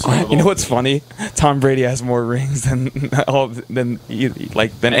most. of You know all what's teams. funny? Tom Brady has more rings than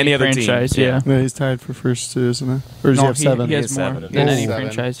any other team. franchise, yeah. Yeah, he's tied for first too, isn't he? Or does he No, have 7? He He has has more 7. than any 7.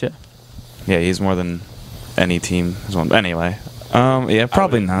 franchise. Yeah. Yeah, he's more than any team. Anyway, yeah,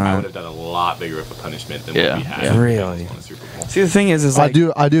 probably I would not. have done a lot bigger of a punishment than Yeah, what we had. yeah. Really? On the Super Bowl. See, the thing is I like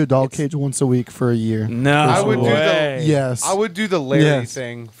do a dog cage once a week for a year. no. I would do the- way. Yes. I would do the Larry Yes.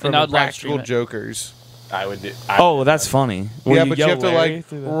 thing for And the I'd live stream practical it. jokers. I would do. Oh, that's funny. Will Yeah, but you yell have to Larry like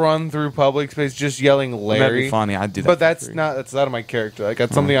through the- run through public space just yelling That'd Larry. be funny. I'd do that. But for that's free. that's out of my character. Like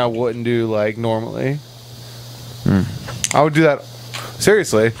that's something I wouldn't do like normally. Hmm. I would do that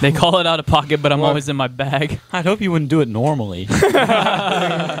seriously. They call it out of pocket, but I'm What? always in my bag. I'd hope you wouldn't do it normally. Okay.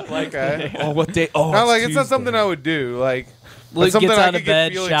 Oh, what day? Oh, Not like it's not something I would do. Like Luke it's something gets I out could of get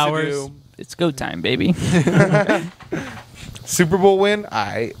bed, Felix to showers. do. It's go time, baby. Super Bowl win. All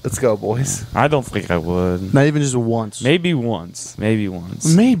right, let's go, boys. I don't think I would. Not even just once. Maybe once. Maybe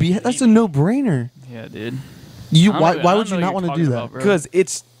once. Maybe that's a no-brainer. Yeah, dude. You I don't why even- why I would don't you know not what want to you're do talking that? about, bro. Because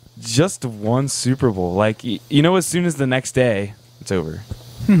it's just one Super Bowl. Like you know, as soon as the next day, it's over.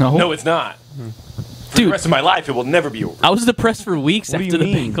 No, No, it's not. For Dude. the rest of my life, it will never be over. I was depressed for weeks What do after you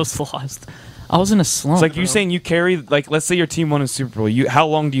the mean? Bengals lost. I was in a slump. It's like you bro. saying you carry. Like, let's say your team won a Super Bowl. How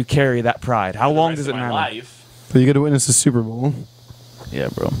long do you carry that pride? How For the long rest does of it my matter? life, But you got to witness the Super Bowl. Yeah,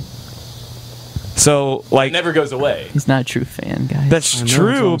 bro. So, it like, never goes away. He's not a true fan, guys. that's I know, that's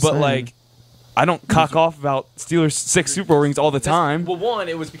true. what But I'm like, saying. I don't cock off about Steelers 6 Super Bowl rings all the time. Well, one,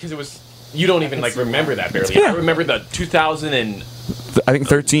 it was because it was You don't even like remember that barely. Yeah. I remember the 2000 and I think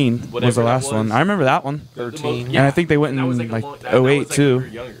 13 was Whatever the that last was. one. I remember that one. 13. And I think they went that was in like, like that was 08 like too. when we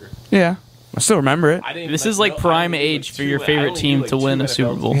were younger. Yeah, I still remember it. I didn't, This is like no, prime I only age did for your I favorite only team did, to like, win 2 a Super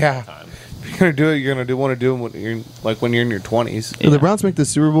NFL Bowl. teams Yeah. at a time. If you're gonna do it, you're gonna want to do them when you're when you're in your 20s. If the Browns make the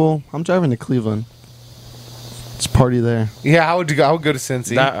Super Bowl, I'm driving to Cleveland. It's party there. Yeah, how would you go? I would go to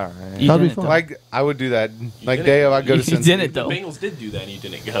Cincy. That, all right. You That'd be didn't, fun. though. Like I would do that. Like didn't. day of, I'd go to You Cincy. didn't, The though. Bengals did do that and you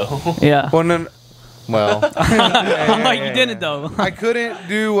didn't go. Yeah. Well, no, well, I'm like, you didn't though. I couldn't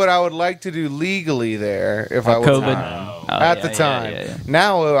do what I would like to do legally there if I was COVID. Wow. Oh, at yeah, the yeah, time. yeah, yeah.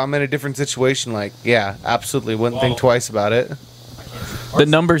 Now I'm in a different situation. Like, yeah, absolutely, wouldn't think twice about it. The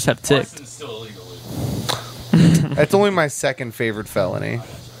numbers have ticked. Arson's still illegal. It's only my second favorite felony.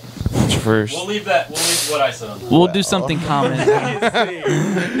 What's your first? We'll leave what I said on that. We'll do something common.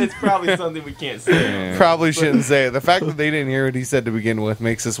 It's probably something we can't say. Probably shouldn't say it. The fact that they didn't hear what he said to begin with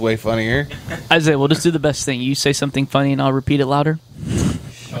makes this way funnier. Isaiah, we'll just do the best thing. You say something funny and I'll repeat it louder.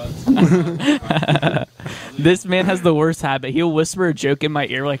 This man has the worst habit. He'll whisper a joke in my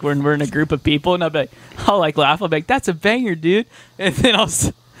ear like when we're in a group of people, and I'll be like, I'll like laugh. I'll be like, "That's a banger, dude," and then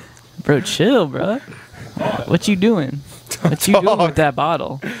bro, chill, bro. What you doing? What you doing with that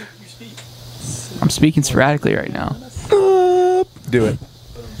bottle? I'm speaking sporadically right now. Do it.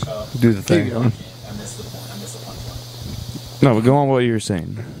 Do the thing. No, but go on what you were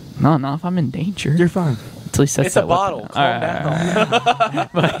saying. No, if I'm in danger. You're fine. Until he sets It's a that weapon bottle. down. Calm down.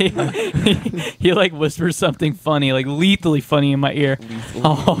 But he like whispers something funny, like lethally funny in my ear.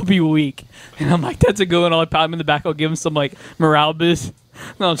 I'll be weak, and I'm like, "That's a good one." I'll pat him in the back. I'll give him some like morale boost.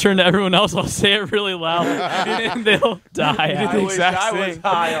 And I'll turn to everyone else. I'll say it really loud, and they'll die. You did the exact I was thing.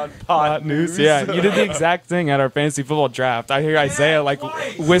 high on pot news. Yeah, you did the exact thing at our fantasy football draft. I hear Isaiah like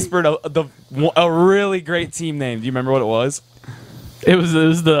whispered a really great team name. Do you remember what it was? It was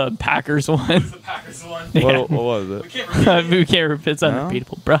the Packers one. The Packers one. Yeah. What was it? We can't repeat We can't repeat. It's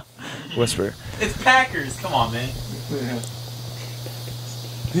unrepeatable, bro. Whisper. It's Packers. Come on, man.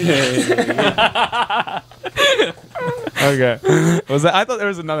 Okay. Was that? I thought there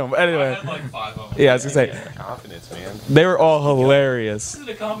was another one. But anyway, like 5 of them. yeah, I was gonna say Confidence, man. they were all hilarious. This is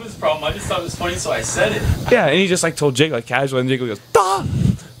a confidence problem. I just thought it was funny, so I said it. Yeah, and he just like told Jake like casually, and Jake goes, "Duh,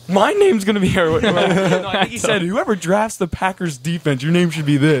 my name's gonna be here." No, I think he said, "Whoever drafts the Packers defense, your name should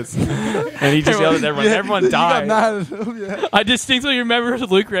be this." And he just yelled at everyone. Everyone You got died. mad at him, yeah. I distinctly remember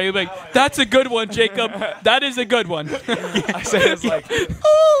Luke Ray like, "That's a good one, Jacob. That is a good one." I said, "It's like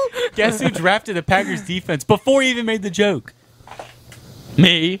Guess who drafted the Packers defense before he even made the joke?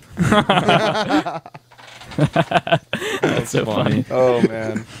 Me. That's so funny. Oh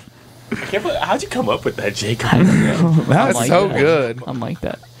man, I can't believe, how'd you come up with that, Jacob? that's like so that. good. I'm like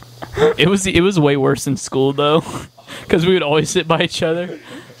that. It was way worse in school though, because we would always sit by each other,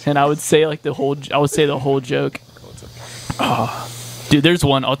 and I would say the whole joke. Oh, dude, there's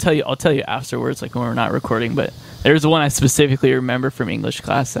one I'll tell you afterwards, like when we're not recording. But there's one I specifically remember from English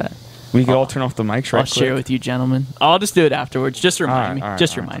class that we could all turn off the mics right I'll share with you, gentlemen. I'll just do it afterwards. Just remind me.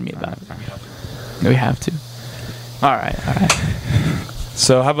 Just remind me about it. We have to. All right.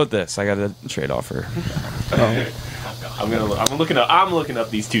 So how about this? I got a trade offer. I'm looking up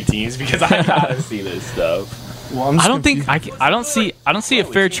these two teams because I gotta see this stuff. Well, I'm just I don't think confused. I don't see a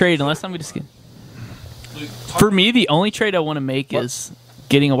fair trade unless I'm just kidding. For me, the only trade I want to make is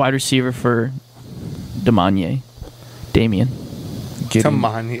getting a wide receiver for Damien. Come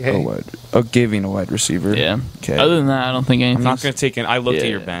on, hey. Giving a wide receiver. Yeah. Okay. Other than that, I don't think anything. I'm not gonna take it. I looked at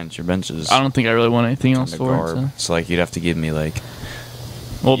Yeah. your bench. Your bench is I don't think I really want anything else kinda for garb. it. So. So like you'd have to give me like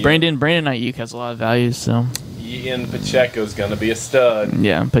Well, Brandon Ayuk has a lot of value, so Ian Pacheco's gonna be a stud.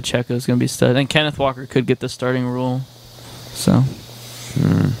 yeah, Pacheco's gonna be a stud, and Kenneth Walker could get the starting role. So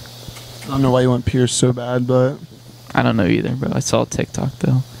I don't know why you want Pierce so bad, but I don't know either, bro. I saw a TikTok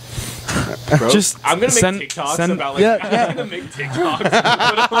though. Bro, Just I'm gonna make send- TikToks send- about like Yeah, I'm gonna make TikToks.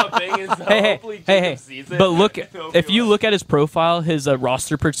 Put on a thing and so hopefully Jacob sees it. But look, He'll if be you like, look at his profile, his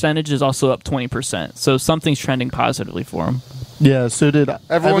roster percentage is also up 20%. So something's trending positively for him. yeah, so did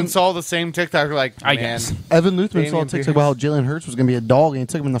Everyone Evan, saw the same TikTok. Like, I man, guess. Evan Luthman saw a Damian TikTok Pierce. about how Jalen Hurts was going to be a dog, and he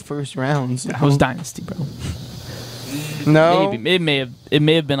took him in the first round. So. That was Dynasty, bro. no. Maybe it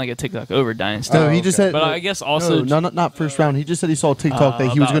may have been like a TikTok over Dynasty. No, he just said. But I guess also not first round. He just said he saw a TikTok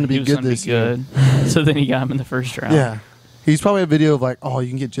that he was about going to be he was good gonna this year. good. So then he got him in the first round. Yeah. He's probably a video of like, oh, you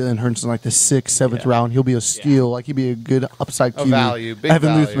can get Jalen Hurts in like the 6th, 7th round. He'll be a steal. Like he'd be a good upside QB. value, big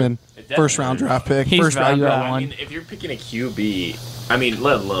Evan value. Luthman, first round draft pick. He's First round value draft. at I one. mean, if you're picking a QB, I mean,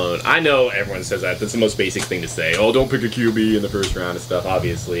 let alone, I know everyone says that. That's the most basic thing to say. Oh, don't pick a QB in the first round and stuff,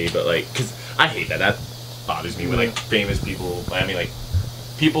 obviously. But, like, because I hate that. That bothers me when, like, famous people, I mean, like,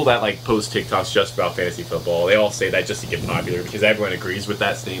 people that like post TikToks just about fantasy football, they all say that just to get popular because everyone agrees with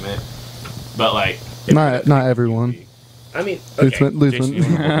that statement. But like, Not everyone. I mean, okay. Jason, you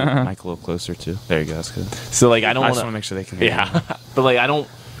Luthman. wanna hold the mic a little closer too. There you go. That's good. So like, I don't I just want want to make sure they can hear you. Yeah, but like, I don't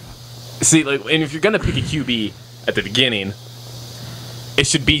see like, and if you're gonna pick a QB at the beginning, it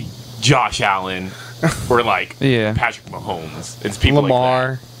should be Josh Allen or like Yeah. Patrick Mahomes. It's people Lamar.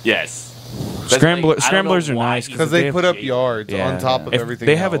 like that. Yes. Scramblers are nice Because they put up yards Yeah. on top of If everything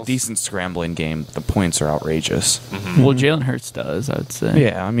they have a else. decent scrambling game, the points are outrageous. Well, Jalen Hurts does, I would say.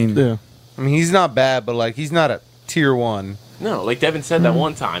 Yeah, I mean, Yeah. I mean, he's not bad, but like he's not a tier 1. No, like Devin said that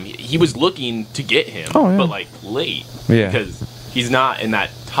one time, he was looking to get him, Oh, yeah. but like late. Yeah. Because he's not in that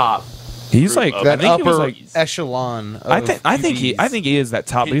top. he's group like of- I That think he was upper like. echelon. Of I think QBs. he is that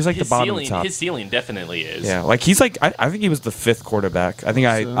top, but he's like the bottom ceiling, of the top. His ceiling definitely is. Yeah, like he's like I think he was the 5th quarterback. I think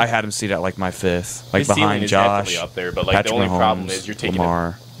So- I had him seated at like my 5th, like His ceiling behind is Josh. definitely up there, but like Patrick the only problem Mahomes, is you're taking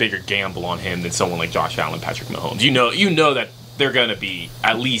Lamar. a bigger gamble on him than someone like Josh Allen, Patrick Mahomes. You know that they're gonna be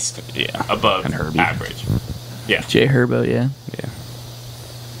at least above And Herbie. average. Yeah, Jay Herbo, yeah.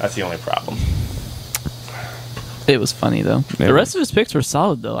 that's the only problem. It was funny, though. Yeah. The rest of his picks were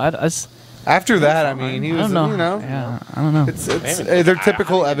solid, though. After that, I mean, he I was, don't know. you know, Yeah, I don't know. it's I haven't- they're I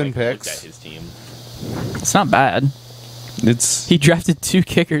typical haven't, Evan like, looked at picks. his team. It's not bad. It's He drafted 2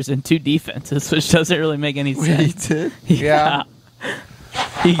 kickers and 2 defenses, which doesn't really make any Wait, he sense. did? Yeah.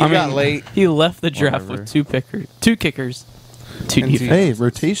 He, He got late. he left the draft Whatever. with 2 kickers, 2 And defenses. Hey,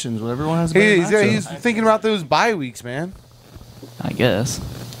 rotations. What everyone has. a better He's matchup. thinking about those bye weeks, man. I guess.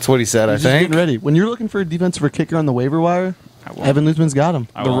 That's what he said. I He's just think. getting ready. When you're looking for a defensive kicker on the waiver wire, Evan Luthman's got him.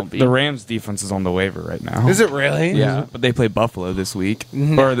 I won't be. the Rams defense is on the waiver right now. Is it really? Yeah, but they play Buffalo this week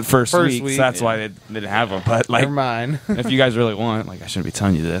or the first week, week, so that's why they didn't have them. But like, Never mind. if you guys really want, like, I shouldn't be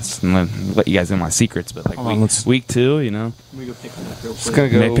telling you this and let you guys in my secrets. But like Hold on, let's- week 2, you know, Just gonna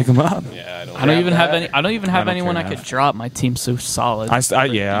may go. pick them up. Yeah, I don't even have that. any. I don't even have don't anyone care I now. could drop. My team's so solid.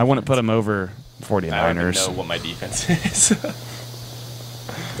 I wouldn't put them over I don't even 49ers. know what my defense is.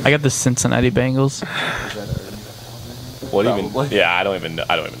 I got the Cincinnati Bengals. What even? Yeah, I don't even know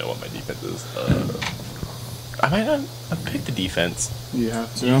what my defense is. I might not have picked the defense. You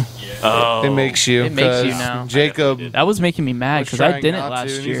have to. Oh, It makes you. It makes you 'cause now. Jacob That was making me mad was because I trying didn't not last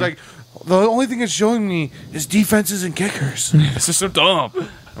to, and year. He's like, the only thing it's showing me is defenses and kickers. It's just so dumb. And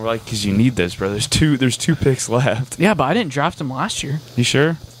we're like, because you need this, bro. There's two picks left. yeah, but I didn't draft him last year. You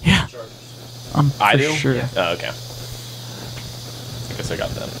sure? Yeah, I for do. sure. Oh, okay. I guess I got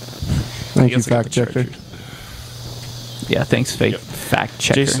them. Thank you, guess I got fact the checker. Chargers. Yeah, thanks, fake Yep. fact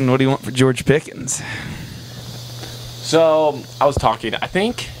checker. Jason, what do you want for George Pickens? So I was talking. I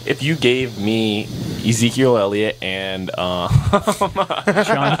think if you gave me Ezekiel Elliott and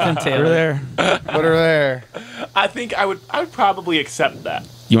Jonathan Taylor. there. What are there? I think I would probably accept that.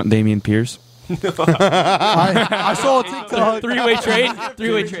 You want Damian Pierce? I saw a TikTok. Three-way trade.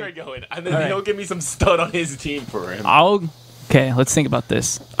 Three-way trade. Going, and then he'll give me some stud on his team for him. Okay, let's think about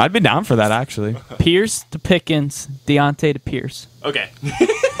this. I'd be down for that, actually. Pierce to Pickens, Deontay to Pierce. Okay.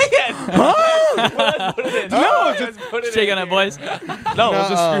 Shake on it, boys. No, we'll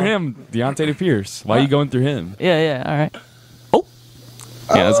just screw him. Deontay to Pierce. Why are you going through him? Yeah, all right.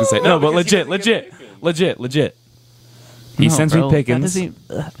 Yeah, I was gonna say no, but because he legit. He No, sends bro, me that Pickens. doesn't-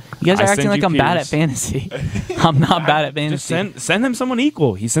 You guys I are send acting like you I'm bad at Pierce. fantasy. I'm not bad at Just fantasy. send him someone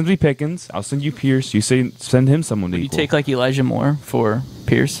equal. He sends me Pickens. I'll send you Pierce. You send him someone You equal. take like Elijah Moore for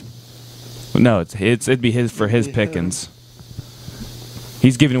Pierce. No, it'd be his for his Pickens.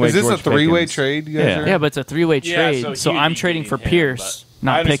 He's giving away. Is this George a three-way Pickens. trade? You guys Yeah. are? Yeah, but it's a three-way Yeah, trade. So he'd I'm be trading for beating him, Pierce, I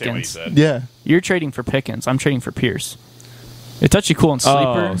not understand what he Pickens. said. Yeah. You're trading for Pickens. I'm trading for Pierce. It's actually cool on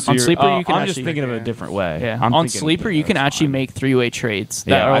Sleeper. Oh, so on you're- Sleeper, you can I'm actually. just thinking of it a different way. Yeah, I'm on thinking- Sleeper, you can that's actually fine. make three-way trades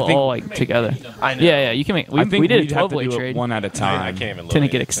that Yeah, are I think- all like together. I know. Yeah, you can make. I think We did a we'd have to 12-way do it trade. one at a I time. can't even look Didn't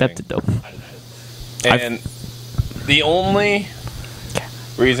at get anything. accepted though. And the only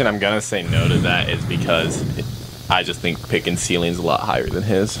reason I'm gonna say no to that is because I just think Pickens' ceiling's a lot higher than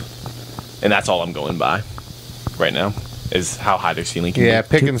his, and that's all I'm going by right now. Is how high their ceiling can Yeah, be.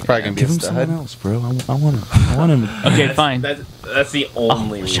 Pickens probably gonna be a Give him someone stud. else, bro. I want him. I want him. Okay, fine. That's the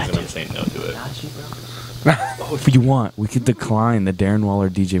only reason I'm saying no to it. If you want, we could decline the Darren Waller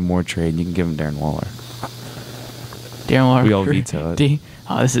DJ Moore trade. You can give him Darren Waller. Darren Waller. We all veto it.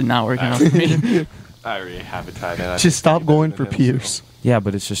 Oh, this is not working out for me. I already have it tied in. Just stop going for Pierce. Yeah,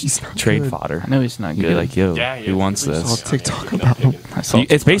 but it's just He's not trade good. fodder. I know he's not You'd good. be like, yo, Yeah, who wants Saw this? TikTok about him. I saw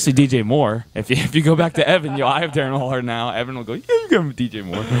It's basically DJ Moore. If you go back to Evan, I have Darren Waller now. Evan will go, yeah, you give him DJ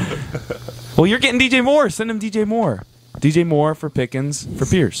Moore. Well, you're getting DJ Moore. Send him DJ Moore. DJ Moore for Pickens for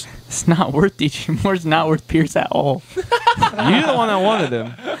Pierce. It's not worth DJ Moore's not worth Pierce at all. You're the one that wanted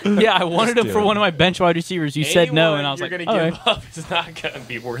him. Yeah, I wanted him for one of my bench wide receivers. You said no, and I was you're like, gonna oh, give up. It's not gonna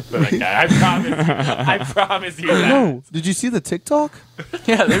be worth that guy. I promise you. I promise you that. No, did you see the TikTok?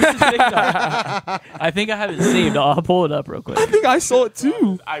 yeah, there's a TikTok. I think I have it saved. I'll pull it up real quick. I think I saw it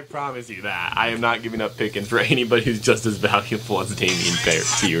too. I promise you that. I am not giving up Pickens for anybody who's just as valuable as Damian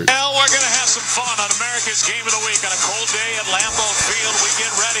Pierce. Now we're going to have some fun on America's Game of the Week on a cold day at Lambeau Field. We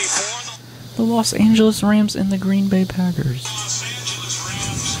get ready for The Los Angeles Rams and the Green Bay Packers.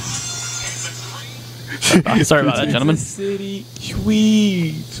 Sorry about that, gentlemen. City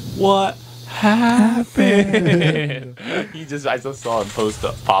tweet. What happened? I just saw him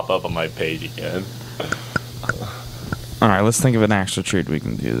pop up on my page again. All right, let's think of an actual trade we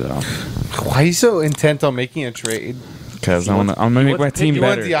can do though. Why are you so intent on making a trade? Because I'm gonna make my team You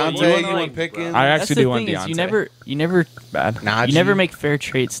want better. Deontay? You want Pickens? I That's actually the do want thing is Deontay. you never Bad. Najee? you never make fair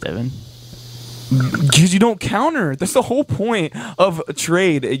trades, Devin. Because you don't counter. That's the whole point of a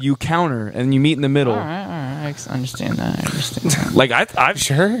trade. You counter and you meet in the middle. All right, I understand that. I understand that. Like I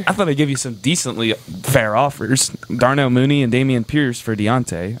Sure. I thought I'd give you some decently fair offers. Darnell Mooney and Damian Pierce for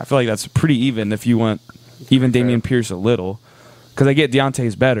Deontay. I feel like that's pretty even if you want even Damian Pierce a little. Because I get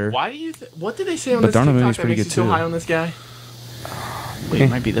Deontay's better. Why do you? What did they say on But this Darnell TikTok Mooney's that pretty makes good you so too. high on this guy? Wait, it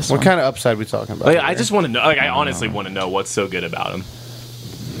might be this What one. kind of upside we talking about? Like, here? I just want to know. Like, I honestly want to know what's so good about him.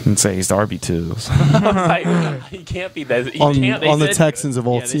 And say he's the RB2. Like, he can't be that. He On, can't. on the said- Texans of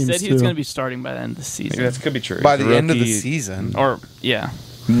all Yeah, they teams said he was too. going to be starting by the end of the season. That could be true. by the end of the season. Or yeah,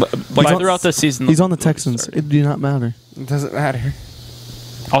 Like but throughout the season. He's on the he'll be Texans. starting. It do not matter. It doesn't matter.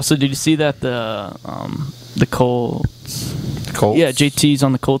 Also, did you see that the Colts? Colts. Yeah, JT's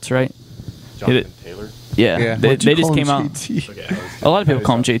on the Colts, right? Jonathan Taylor. Yeah, Yeah. they Why'd you just call came him out. JT? Okay. A lot of people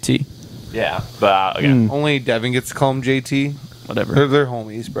call him JT. Yeah, but okay. Mm. Only Devin gets to call him JT. Whatever. They're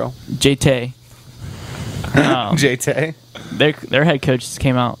homies, bro. JT. JT. Their head coach just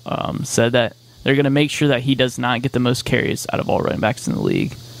came out, said that they're going to make sure that he does not get the most carries out of all running backs in the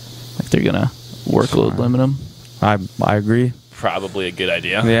league. Like they're going to workload limit him. I agree. Probably a good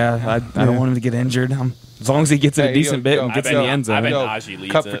idea. Yeah, I don't want him to get injured. As long as he gets it a Hey, decent bit yo, and I gets bet, in the end I zone. bet Yo, Najee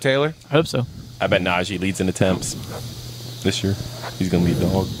leads Cup in for it. Taylor. I hope so. I bet Najee leads in attempts this year. He's gonna be a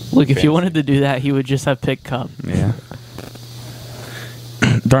dog. Look, if you Fancy. wanted to do that, he would just have picked Cup. Yeah.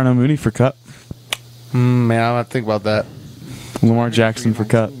 Darnell Mooney for Cup. Man, I'm not think about that. Lamar Jackson for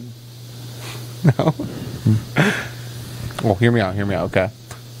Cup. Well, hear me out. Okay.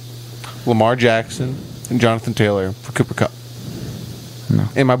 Lamar Jackson and Jonathan Taylor for Cooper Cup. No.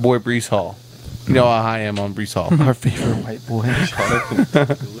 And my boy Brees Hall. You know how I am on Brees Hall. Our favorite white boy.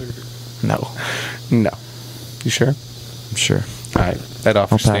 No. No. You sure? I'm sure. All right. That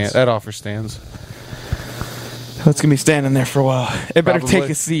offer I'll pass. stands. That offer stands. That's going to be standing there for a while. It better Probably. take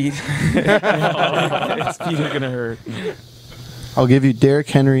a seat. Its feet are going to hurt. I'll give you Derrick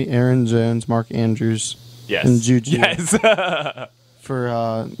Henry, Aaron Jones, Mark Andrews, Yes. and Juju Yes.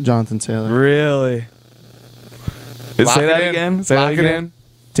 for Jonathan Taylor. Really? Lock Say it that in. again. Say Lock that it again. in.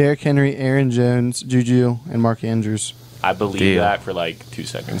 Derrick Henry, Aaron Jones, Juju, and Mark Andrews. I believe Deal. that for like 2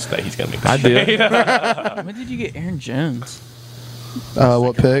 seconds that he's gonna make. I That do. When did you get Aaron Jones?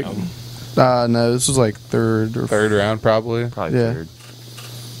 What pick? No, this was like third Round, probably. Probably Yeah.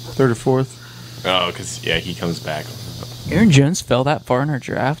 third. or fourth. Oh, because he comes back Aaron Jones fell that far in our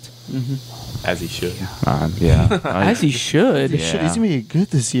draft, as he should. Yeah. as he should. He's gonna be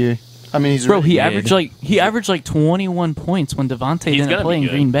good this year. I mean, he's Bro, really he good. averaged like 21 points when Devontae He's didn't gonna play be in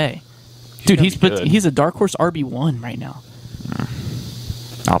good. Green Bay. Dude, gonna be good. he's a dark horse RB1 right now.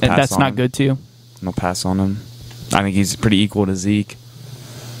 I'll And pass that's on not him. good too. I'll pass on him. I think he's pretty equal to Zeke.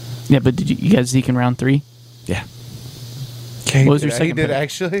 Yeah, but did you got Zeke in round 3? Yeah. Okay, What was your he second did pick?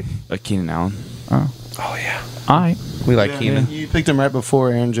 actually. Keenan Allen. Oh yeah. All right. We like Keenan. You picked him right before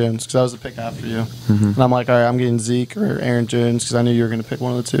Aaron Jones because I was the pick after you. And I'm like, all right, I'm getting Zeke or Aaron Jones because I knew you were going to pick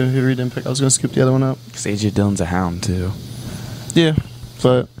one of the two. Whoever you didn't pick, I was going to skip the other one up. Because AJ Dillon's a hound, too. Yeah,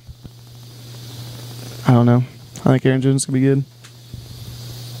 but I don't know. I think Aaron Jones could be good.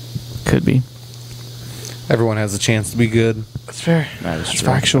 Could be. Everyone has a chance to be good. That's fair. That is It's true.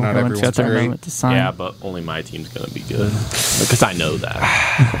 factual. Not Everyone's got everyone's their great. moment to sign. Yeah, but only my team's gonna be good because I know that.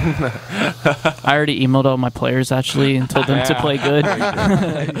 I already emailed all my players actually and told them to play good.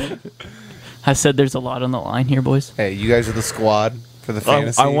 I said there's a lot on the line here, boys. Hey, you guys are the squad. for the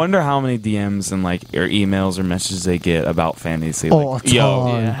fantasy. I wonder how many DMs and like or emails or messages they get about fantasy. Oh, Like, a ton. yo,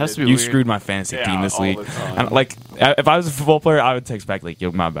 Yeah, it has to be you weird. screwed my fantasy Yeah, team this all week. the time. And, like, if I was a football player, I would text back like,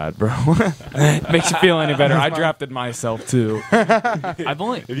 "Yo, my bad, bro." Makes you feel any better? I drafted myself too. I've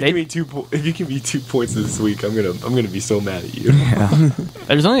only If you give me 2 points this week, I'm gonna be so mad at you.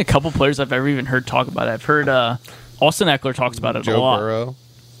 there's only a couple players I've ever even heard talk about it. I've heard Austin Eckler talks about it a Joe lot. Burrow.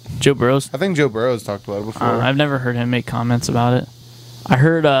 Joe Burrow's. I think Joe Burrow's talked about it before. I've never heard him make comments about it. I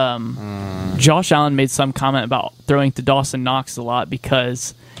heard Josh Allen made some comment about throwing to Dawson Knox a lot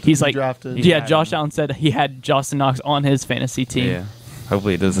because he's like, drafted. yeah, Josh Allen said he had Dawson Knox on his fantasy team. Yeah.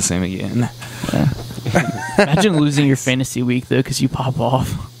 Hopefully, it does the same again. Imagine losing your fantasy week though because you pop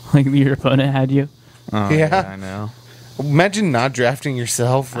off like your opponent had you. Oh, Yeah. I know. Imagine not drafting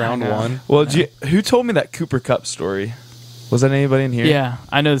yourself round one. Well, who told me that Cooper Cup story? Was that anybody in here? Yeah,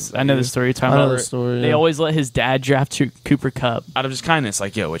 I know the story you're talking I know about. the story, They yeah. always let his dad draft Cooper Cup. Out of just kindness,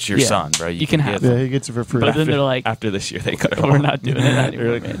 like, yo, it's your Yeah. son, bro. You can have give Yeah, him. he gets it for free. But then they're like, After this year, they cut it we're off. not doing it anymore,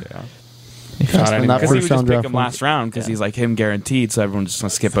 Really? man. Yeah. Not anymore. not Because he would first just round pick draft him one. last round because Yeah. he's like him guaranteed, so everyone's just gonna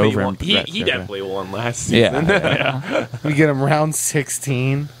skip over him. He definitely won last season. Yeah. We get him round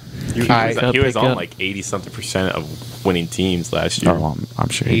 16. He Cup was on pickup. like 80-something% of winning teams last year. Oh, I'm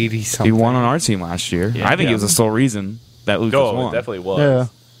sure 80 he something. won on our team last year. Yeah. I think Yeah. he was the sole reason that Lucas No, won. it definitely was. Yeah.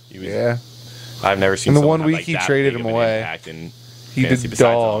 He was, Yeah. I've never seen. And the someone one have, week like, he that traded big him of an away. impact in He fantasy did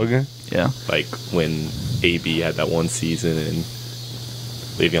besides dog. him. Yeah. Like when AB had that one season and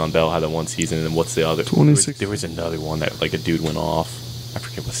Le'Veon Bell had that one season, and then what's the other? 26. There was another one that like a dude went off. I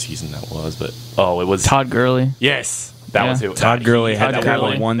forget what season that was, but it was Todd Gurley. Yes, that Yeah. was who. Todd Gurley had that that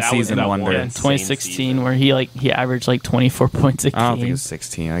one- one that was season that wonder. one Yeah, in insane 2016, season. where he averaged like 24 points a game. I don't think it was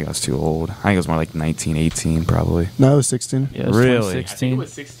 16. I think I was too old. I think it was more like 19, 18 probably. No, it was 16. Yeah, it was Really? I think it 2016.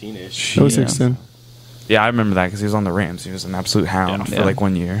 was 16ish. It was Yeah. 16. Yeah, I remember that because he was on the Rams. He was an absolute hound Yeah. for like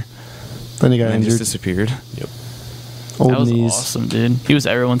 1 year. Then he got And then just injured. disappeared. Old That was knees. awesome, dude. He was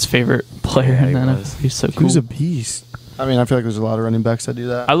everyone's favorite player Yeah, in he the NFL. was. He was so He cool. was a beast. I mean, I feel like there's a lot of running backs that do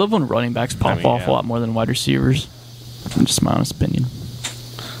that. I love when running backs pop mean, off yeah. a lot more than wide receivers. Just my honest opinion.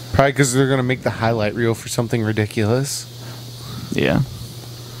 Probably because they're going to make the highlight reel for something ridiculous. Yeah.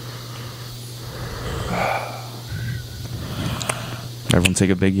 Everyone take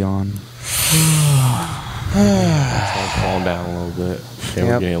a big yawn. Calm down a little bit. Okay, Yep.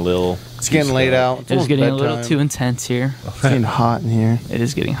 We're getting a little. It's getting late out. It was getting a little too intense here. It's getting hot in here. It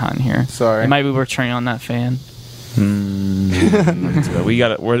is getting hot in here. Sorry. It might be worth turning on that fan. We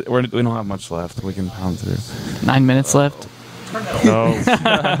got it. We don't have much left. We can pound through. 9 minutes left. No. Oh,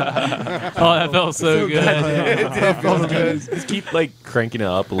 that felt so good. Just keep like cranking it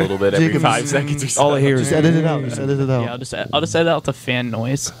up a little bit every Jacob, 5 seconds or so. All I hear Just is edit it out. Just edit it out. Yeah, I'll just edit out the fan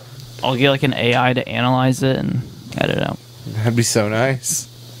noise. I'll get like an AI to analyze it and edit it out. That'd be so nice.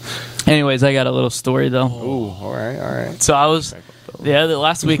 Anyways, I got a little story though. Ooh, all right, all right. So I was, the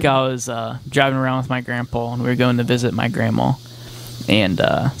last week I was driving around with my grandpa, and we were going to visit my grandma, and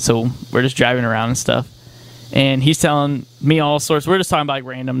so we're just driving around and stuff, and he's telling me all sorts. We're just talking about like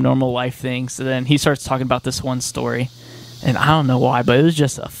random normal life things. So then he starts talking about this one story, and I don't know why, but it was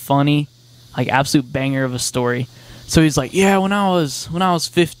just a funny, like absolute banger of a story. So he's like, yeah, when I was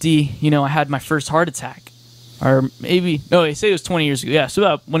 50, I had my first heart attack. Or maybe, no, he said it was 20 years ago. Yeah, so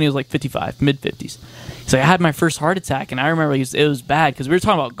about when he was like 55, mid-50s. He's like, I had my first heart attack, and I remember it was bad because we were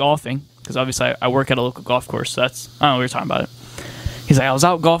talking about golfing, because obviously I work at a local golf course, so I don't know, we were talking about it. He's like, I was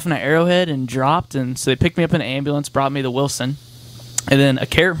out golfing at Arrowhead and dropped, and so they picked me up in an ambulance, brought me to Wilson, and then I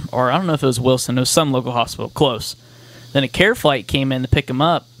don't know if it was Wilson, it was some local hospital, close. Then a care flight came in to pick him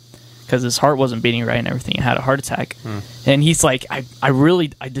up, because his heart wasn't beating right and everything. He had a heart attack. And he's like, I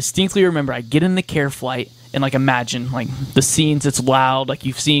distinctly remember I get in the care flight and like imagine like the scenes, it's loud, like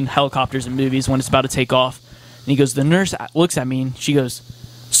you've seen helicopters in movies when it's about to take off. And he goes, the nurse looks at me and she goes,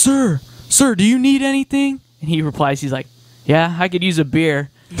 Sir, do you need anything? And he replies, he's like, yeah, I could use a beer.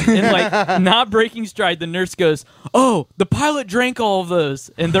 And like not breaking stride, the nurse goes, oh, the pilot drank all of those,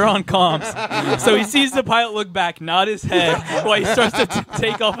 and they're on comms. So he sees the pilot look back, nod his head while he starts to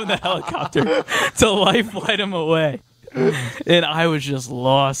take off in the helicopter to life flight him away. And I was just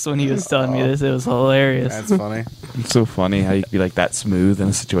lost when he was telling me this. It was hilarious. That's funny. It's so funny how you can be like that smooth in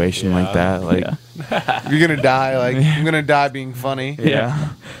a situation like that. Like, Yeah. You're gonna die. Like I'm gonna die being funny. yeah.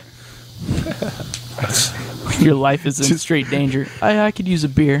 Your life is in straight danger. I could use a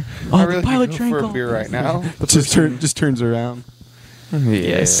beer. Oh, I really the pilot could go drank for a all beer right now. Just turns around.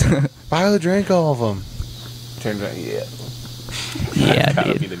 Yes. Pilot drank all of them. Turns out, yeah. Yeah, That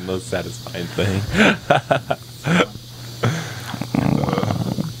would be dude. the most satisfying thing.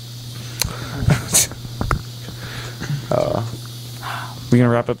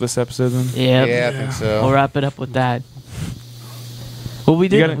 gonna wrap up this episode then? Yeah. Yeah, I think so. We'll wrap it up with that. Well, we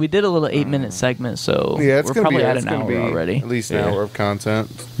gotta- did a little 8-minute segment, so Yeah, it's we're gonna probably be at it's an gonna hour be already. At least an Yeah. hour of content.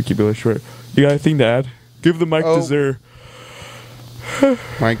 We keep it really short. You got anything to add? Give the mic Oh. to Zer.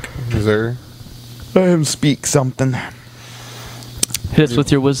 Mike, is there? Let him speak something. Hit us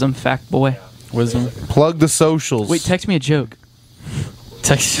with your wisdom fact, boy. Wisdom. Plug the socials. Wait, text me a joke.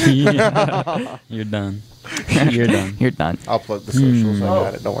 Text you. You're done. You're done. You're done. I'll plug the socials. I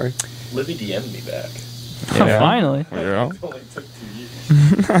got it. Don't worry. Livy DM'd me back. Finally. Yeah. It only took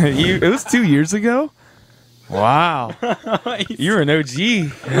 2 years. It was 2 years ago? Wow. You're an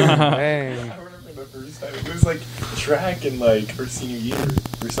OG. Dang. I remember the first time. It was like track in like her senior year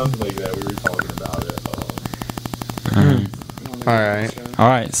or something like that. We were talking about it. All right. All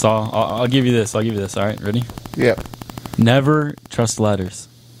right, so I'll give you this. All right, ready? Yep. Never trust letters.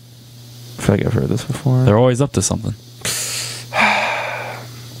 I feel like I've heard this before. They're always up to something.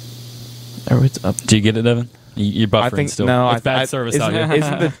 Everyone's up. Do you get it, Devin? You're buffering I think still. no. It's bad service out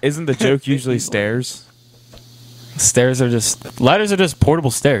here. Isn't the joke usually stairs? Stairs are just ladders are just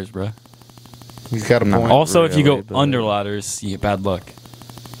portable stairs, bro. He's got a No. point. Also, if you go really, but- under ladders, you get bad luck.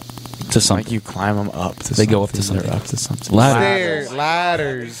 To something. Like you climb them up. To They go up to something, something. they're up to something. Ladders. Stair,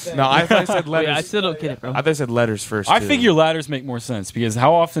 ladders. No, I thought I said Wait, letters. I still don't get it, bro. I thought I said letters first. I too. figure ladders make more sense because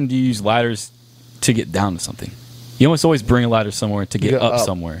how often do you use ladders to get down to something? You almost always bring a ladder somewhere to get Go up up.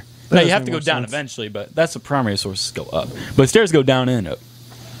 somewhere. That Now you does have make to go more down sense. eventually, but that's the primary source go up. But stairs go down and up.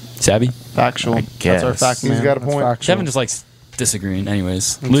 Savvy? Factual. I That's our guess. fact, He's man. got a That's point. factual. Kevin just likes disagreeing.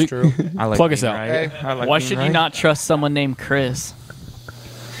 Anyways, That's Luke, true. I like plug us being out. right. Hey. I like Why being should right. you not trust someone named Chris?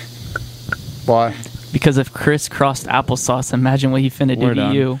 Why? Because if Chris crossed applesauce, imagine what he finna do We're to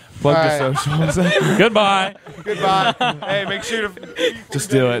done. you. Plug All the socials? goodbye. Goodbye. Hey, make sure to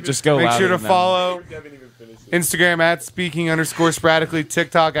Just do it. Just go. make louder sure to than them. follow Instagram at speaking_sporadically,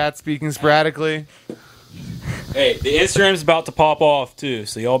 TikTok at speaking sporadically. Hey, the Instagram's about to pop off too,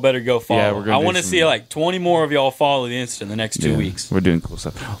 so y'all better go follow. Yeah, we're gonna I do want to some- see like 20 more of y'all follow the Insta in the next 2 Yeah, weeks. We're doing cool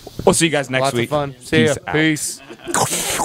stuff. We'll see you guys next Lots week. of fun. See ya. Peace out. Peace.